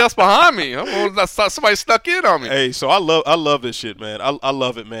somebody else behind me. Somebody stuck in on me. Hey, so I love this shit, man. I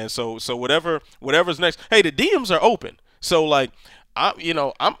love it, man. So whatever's next. Hey, the DMs are open. So like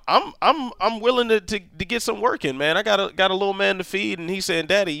I'm willing to get some work in, man. I got a little man to feed, and he's saying,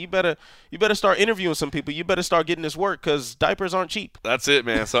 "Daddy, you better start interviewing some people. You better start getting this work because diapers aren't cheap." That's it,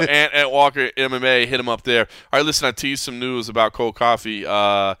 man. So Ant Walker MMA, hit him up there. All right, listen, I teased some news about Cold Coffee.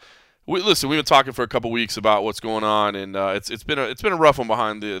 We've been talking for a couple weeks about what's going on, and it's been a rough one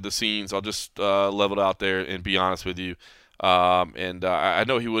behind the scenes. I'll just level it out there and be honest with you. I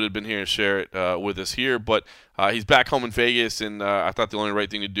know he would have been here and share it with us here, but he's back home in Vegas, and I thought the only right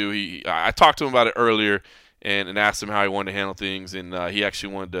thing to do. I talked to him about it earlier and asked him how he wanted to handle things, and he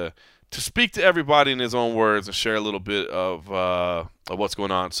actually wanted to speak to everybody in his own words and share a little bit of what's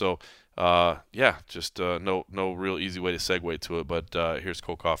going on. So just no real easy way to segue to it, but here's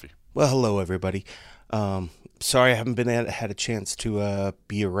Cold Coffee. Well, hello everybody. Sorry I haven't had a chance to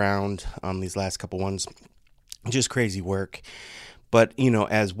be around on these last couple ones. Just crazy work, but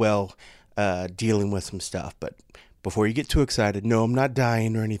as well dealing with some stuff. But before you get too excited, no, I'm not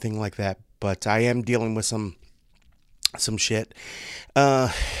dying or anything like that, but I am dealing with some shit.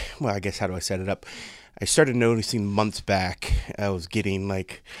 Well, I guess, how do I set it up? I started noticing months back I was getting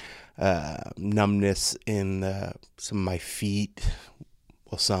like numbness in some of my feet,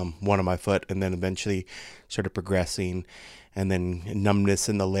 one of my foot, and then eventually started progressing, and then numbness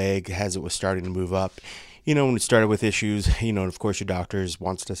in the leg as it was starting to move up. When it started with issues, and of course your doctors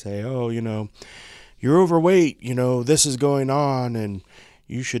wants to say, oh, you're overweight, this is going on, and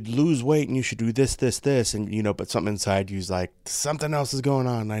you should lose weight, and you should do this, and, but something inside you's like, something else is going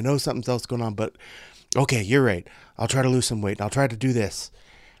on. I know something else is going on, but okay, you're right. I'll try to lose some weight, and I'll try to do this,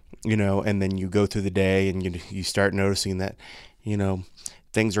 and then you go through the day, and you start noticing that,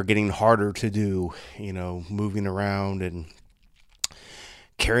 things are getting harder to do, moving around and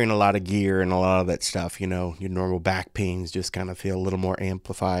carrying a lot of gear and a lot of that stuff, your normal back pains just kind of feel a little more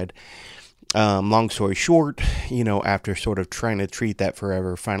amplified. Long story short, after sort of trying to treat that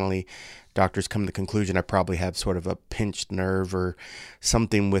forever, finally doctors come to the conclusion I probably have sort of a pinched nerve or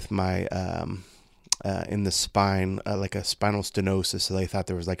something with my in the spine, like a spinal stenosis. So they thought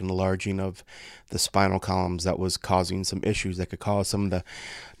there was like an enlarging of the spinal columns that was causing some issues that could cause some of the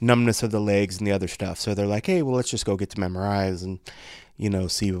numbness of the legs and the other stuff. So they're like, hey, well, let's just go get some MRIs and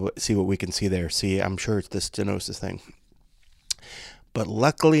see what we can see there. I'm sure it's the stenosis thing. But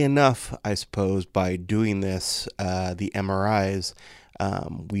luckily enough, I suppose, by doing this, the MRIs,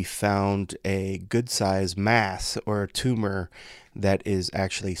 we found a good-sized mass or a tumor that is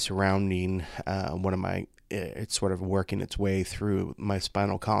actually surrounding it's sort of working its way through my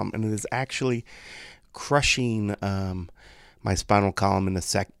spinal column, and it is actually crushing my spinal column in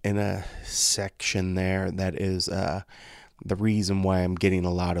a section there that is the reason why I'm getting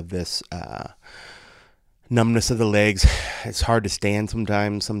a lot of this numbness of the legs. It's hard to stand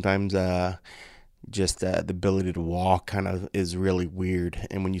sometimes. Sometimes just the ability to walk kind of is really weird.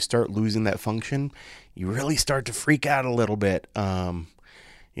 And when you start losing that function, you really start to freak out a little bit.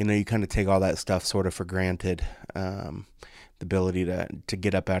 You kind of take all that stuff sort of for granted. The ability to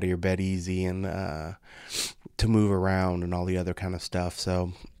get up out of your bed easy and to move around and all the other kind of stuff.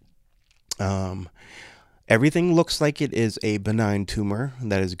 So everything looks like it is a benign tumor.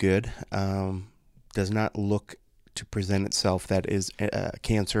 That is good. Does not look to present itself that is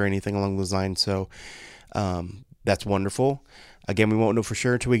cancer or anything along those lines. So that's wonderful. Again, we won't know for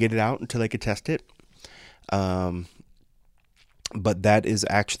sure until we get it out, until they could test it. But that is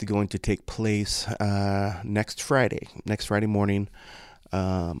actually going to take place next Friday morning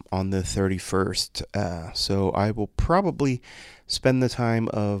on the 31st. So I will probably spend the time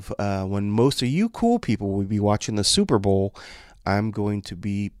of when most of you cool people will be watching the Super Bowl. I'm going to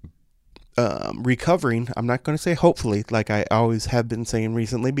be recovering. I'm not going to say hopefully, like I always have been saying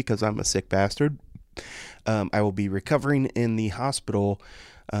recently, because I'm a sick bastard. I will be recovering in the hospital.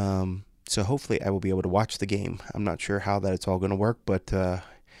 So hopefully I will be able to watch the game. I'm not sure how that it's all going to work, but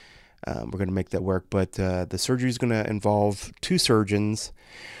we're going to make that work. But the surgery is going to involve 2 surgeons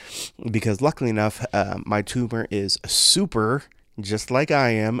because luckily enough, my tumor is super, just like I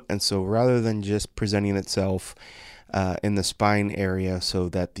am. And so rather than just presenting itself in the spine area so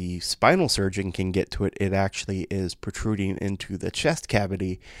that the spinal surgeon can get to it, it actually is protruding into the chest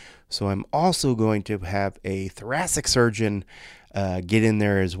cavity. So I'm also going to have a thoracic surgeon get in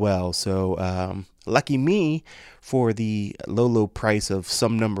there as well. So lucky me, for the low price of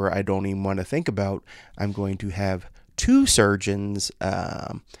some number I don't even want to think about, I'm going to have 2 surgeons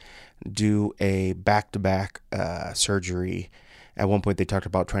do a back-to-back surgery. At one point they talked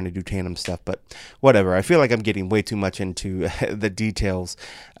about trying to do tandem stuff, but whatever. I feel like I'm getting way too much into the details.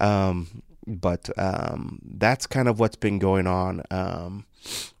 But that's kind of what's been going on,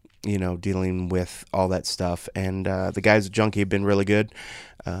 dealing with all that stuff. And the guys at Junkie have been really good,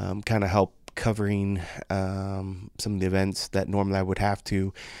 kind of help covering some of the events that normally I would have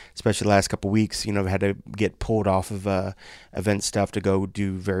to, especially the last couple of weeks. I've had to get pulled off of event stuff to go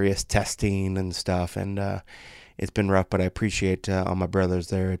do various testing and stuff, and it's been rough, but I appreciate all my brothers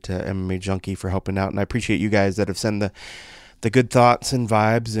there at MMA Junkie for helping out, and I appreciate you guys that have sent the good thoughts and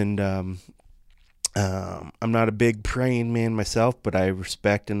vibes. And I'm not a big praying man myself, but I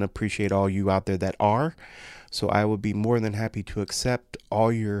respect and appreciate all you out there that are. So I would be more than happy to accept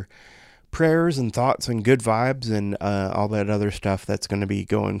all your prayers and thoughts and good vibes and all that other stuff that's going to be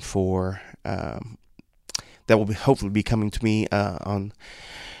going for that will be hopefully be coming to me on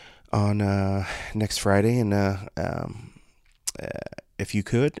next Friday. And if you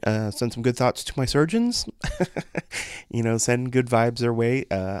could send some good thoughts to my surgeons, send good vibes their way.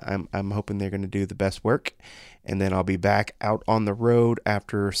 I'm hoping they're going to do the best work, and then I'll be back out on the road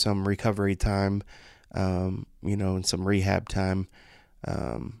after some recovery time, and some rehab time.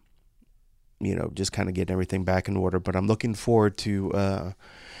 Just kind of getting everything back in order. But I'm looking forward to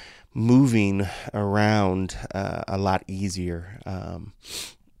moving around a lot easier, and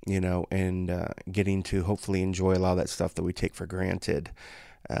getting to hopefully enjoy a lot of that stuff that we take for granted.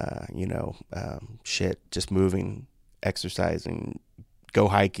 Just moving, exercising, go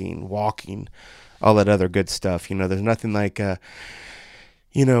hiking, walking, all that other good stuff. There's nothing like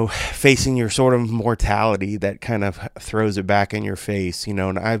facing your sort of mortality that kind of throws it back in your face,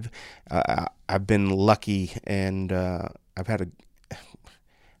 and I've been lucky, and I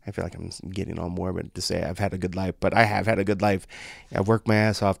feel like I'm getting all morbid to say I've had a good life, but I have had a good life. I've worked my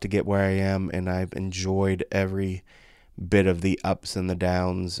ass off to get where I am, and I've enjoyed every bit of the ups and the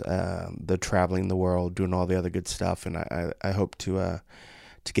downs, the traveling the world, doing all the other good stuff, and I hope to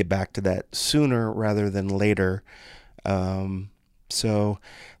get back to that sooner rather than later. So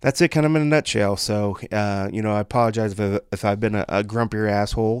that's it, kind of in a nutshell. So, I apologize if I've been a grumpier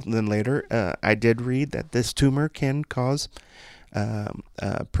asshole than later. I did read that this tumor can cause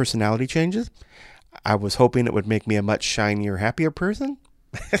personality changes. I was hoping it would make me a much shinier, happier person.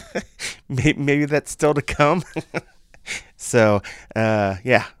 Maybe that's still to come. So,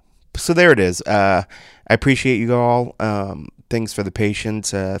 yeah. So there it is. I appreciate you all. Thanks for the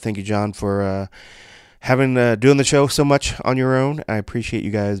patience. Thank you, John, for doing the show so much on your own. I appreciate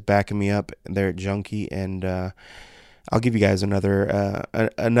you guys backing me up there at Junkie, and I'll give you guys another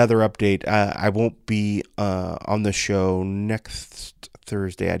update. I won't be on the show next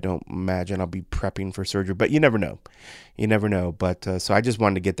Thursday. I don't imagine. I'll be prepping for surgery, but you never know. But so I just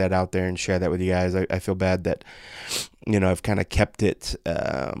wanted to get that out there and share that with you guys. I feel bad that I've kind of kept it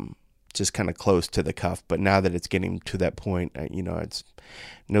just kind of close to the cuff, but now that it's getting to that point, it's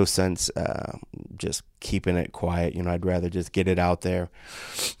no sense just keeping it quiet. I'd rather just get it out there.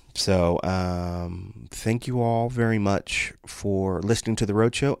 So thank you all very much for listening to the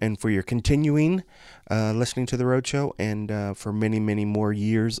Roadshow, and for your continuing listening to the Roadshow, and for many, many more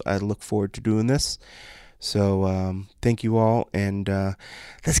years. I look forward to doing this. So thank you all, and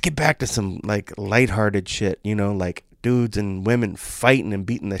let's get back to some lighthearted shit, like dudes and women fighting and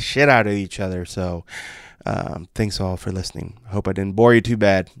beating the shit out of each other. So thanks all for listening. Hope I didn't bore you too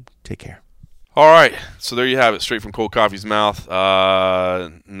bad. Take care. All right, so there you have it, straight from Cold Coffee's mouth.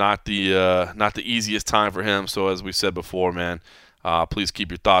 Not the easiest time for him. So as we said before, man, please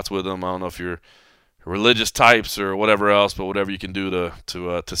keep your thoughts with him. I don't know if you're religious types or whatever else, but whatever you can do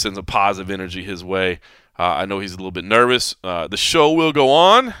to send some positive energy his way. I know he's a little bit nervous. The show will go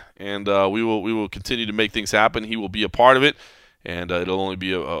on, and we will continue to make things happen. He will be a part of it, and it'll only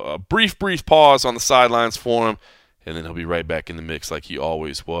be a brief pause on the sidelines for him, and then he'll be right back in the mix like he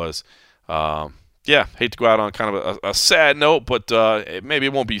always was. Hate to go out on kind of a sad note, but maybe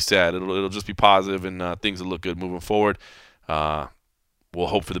it won't be sad. It'll just be positive, and things will look good moving forward. We'll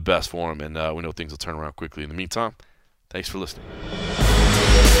hope for the best for him, and we know things will turn around quickly. In the meantime, thanks for listening.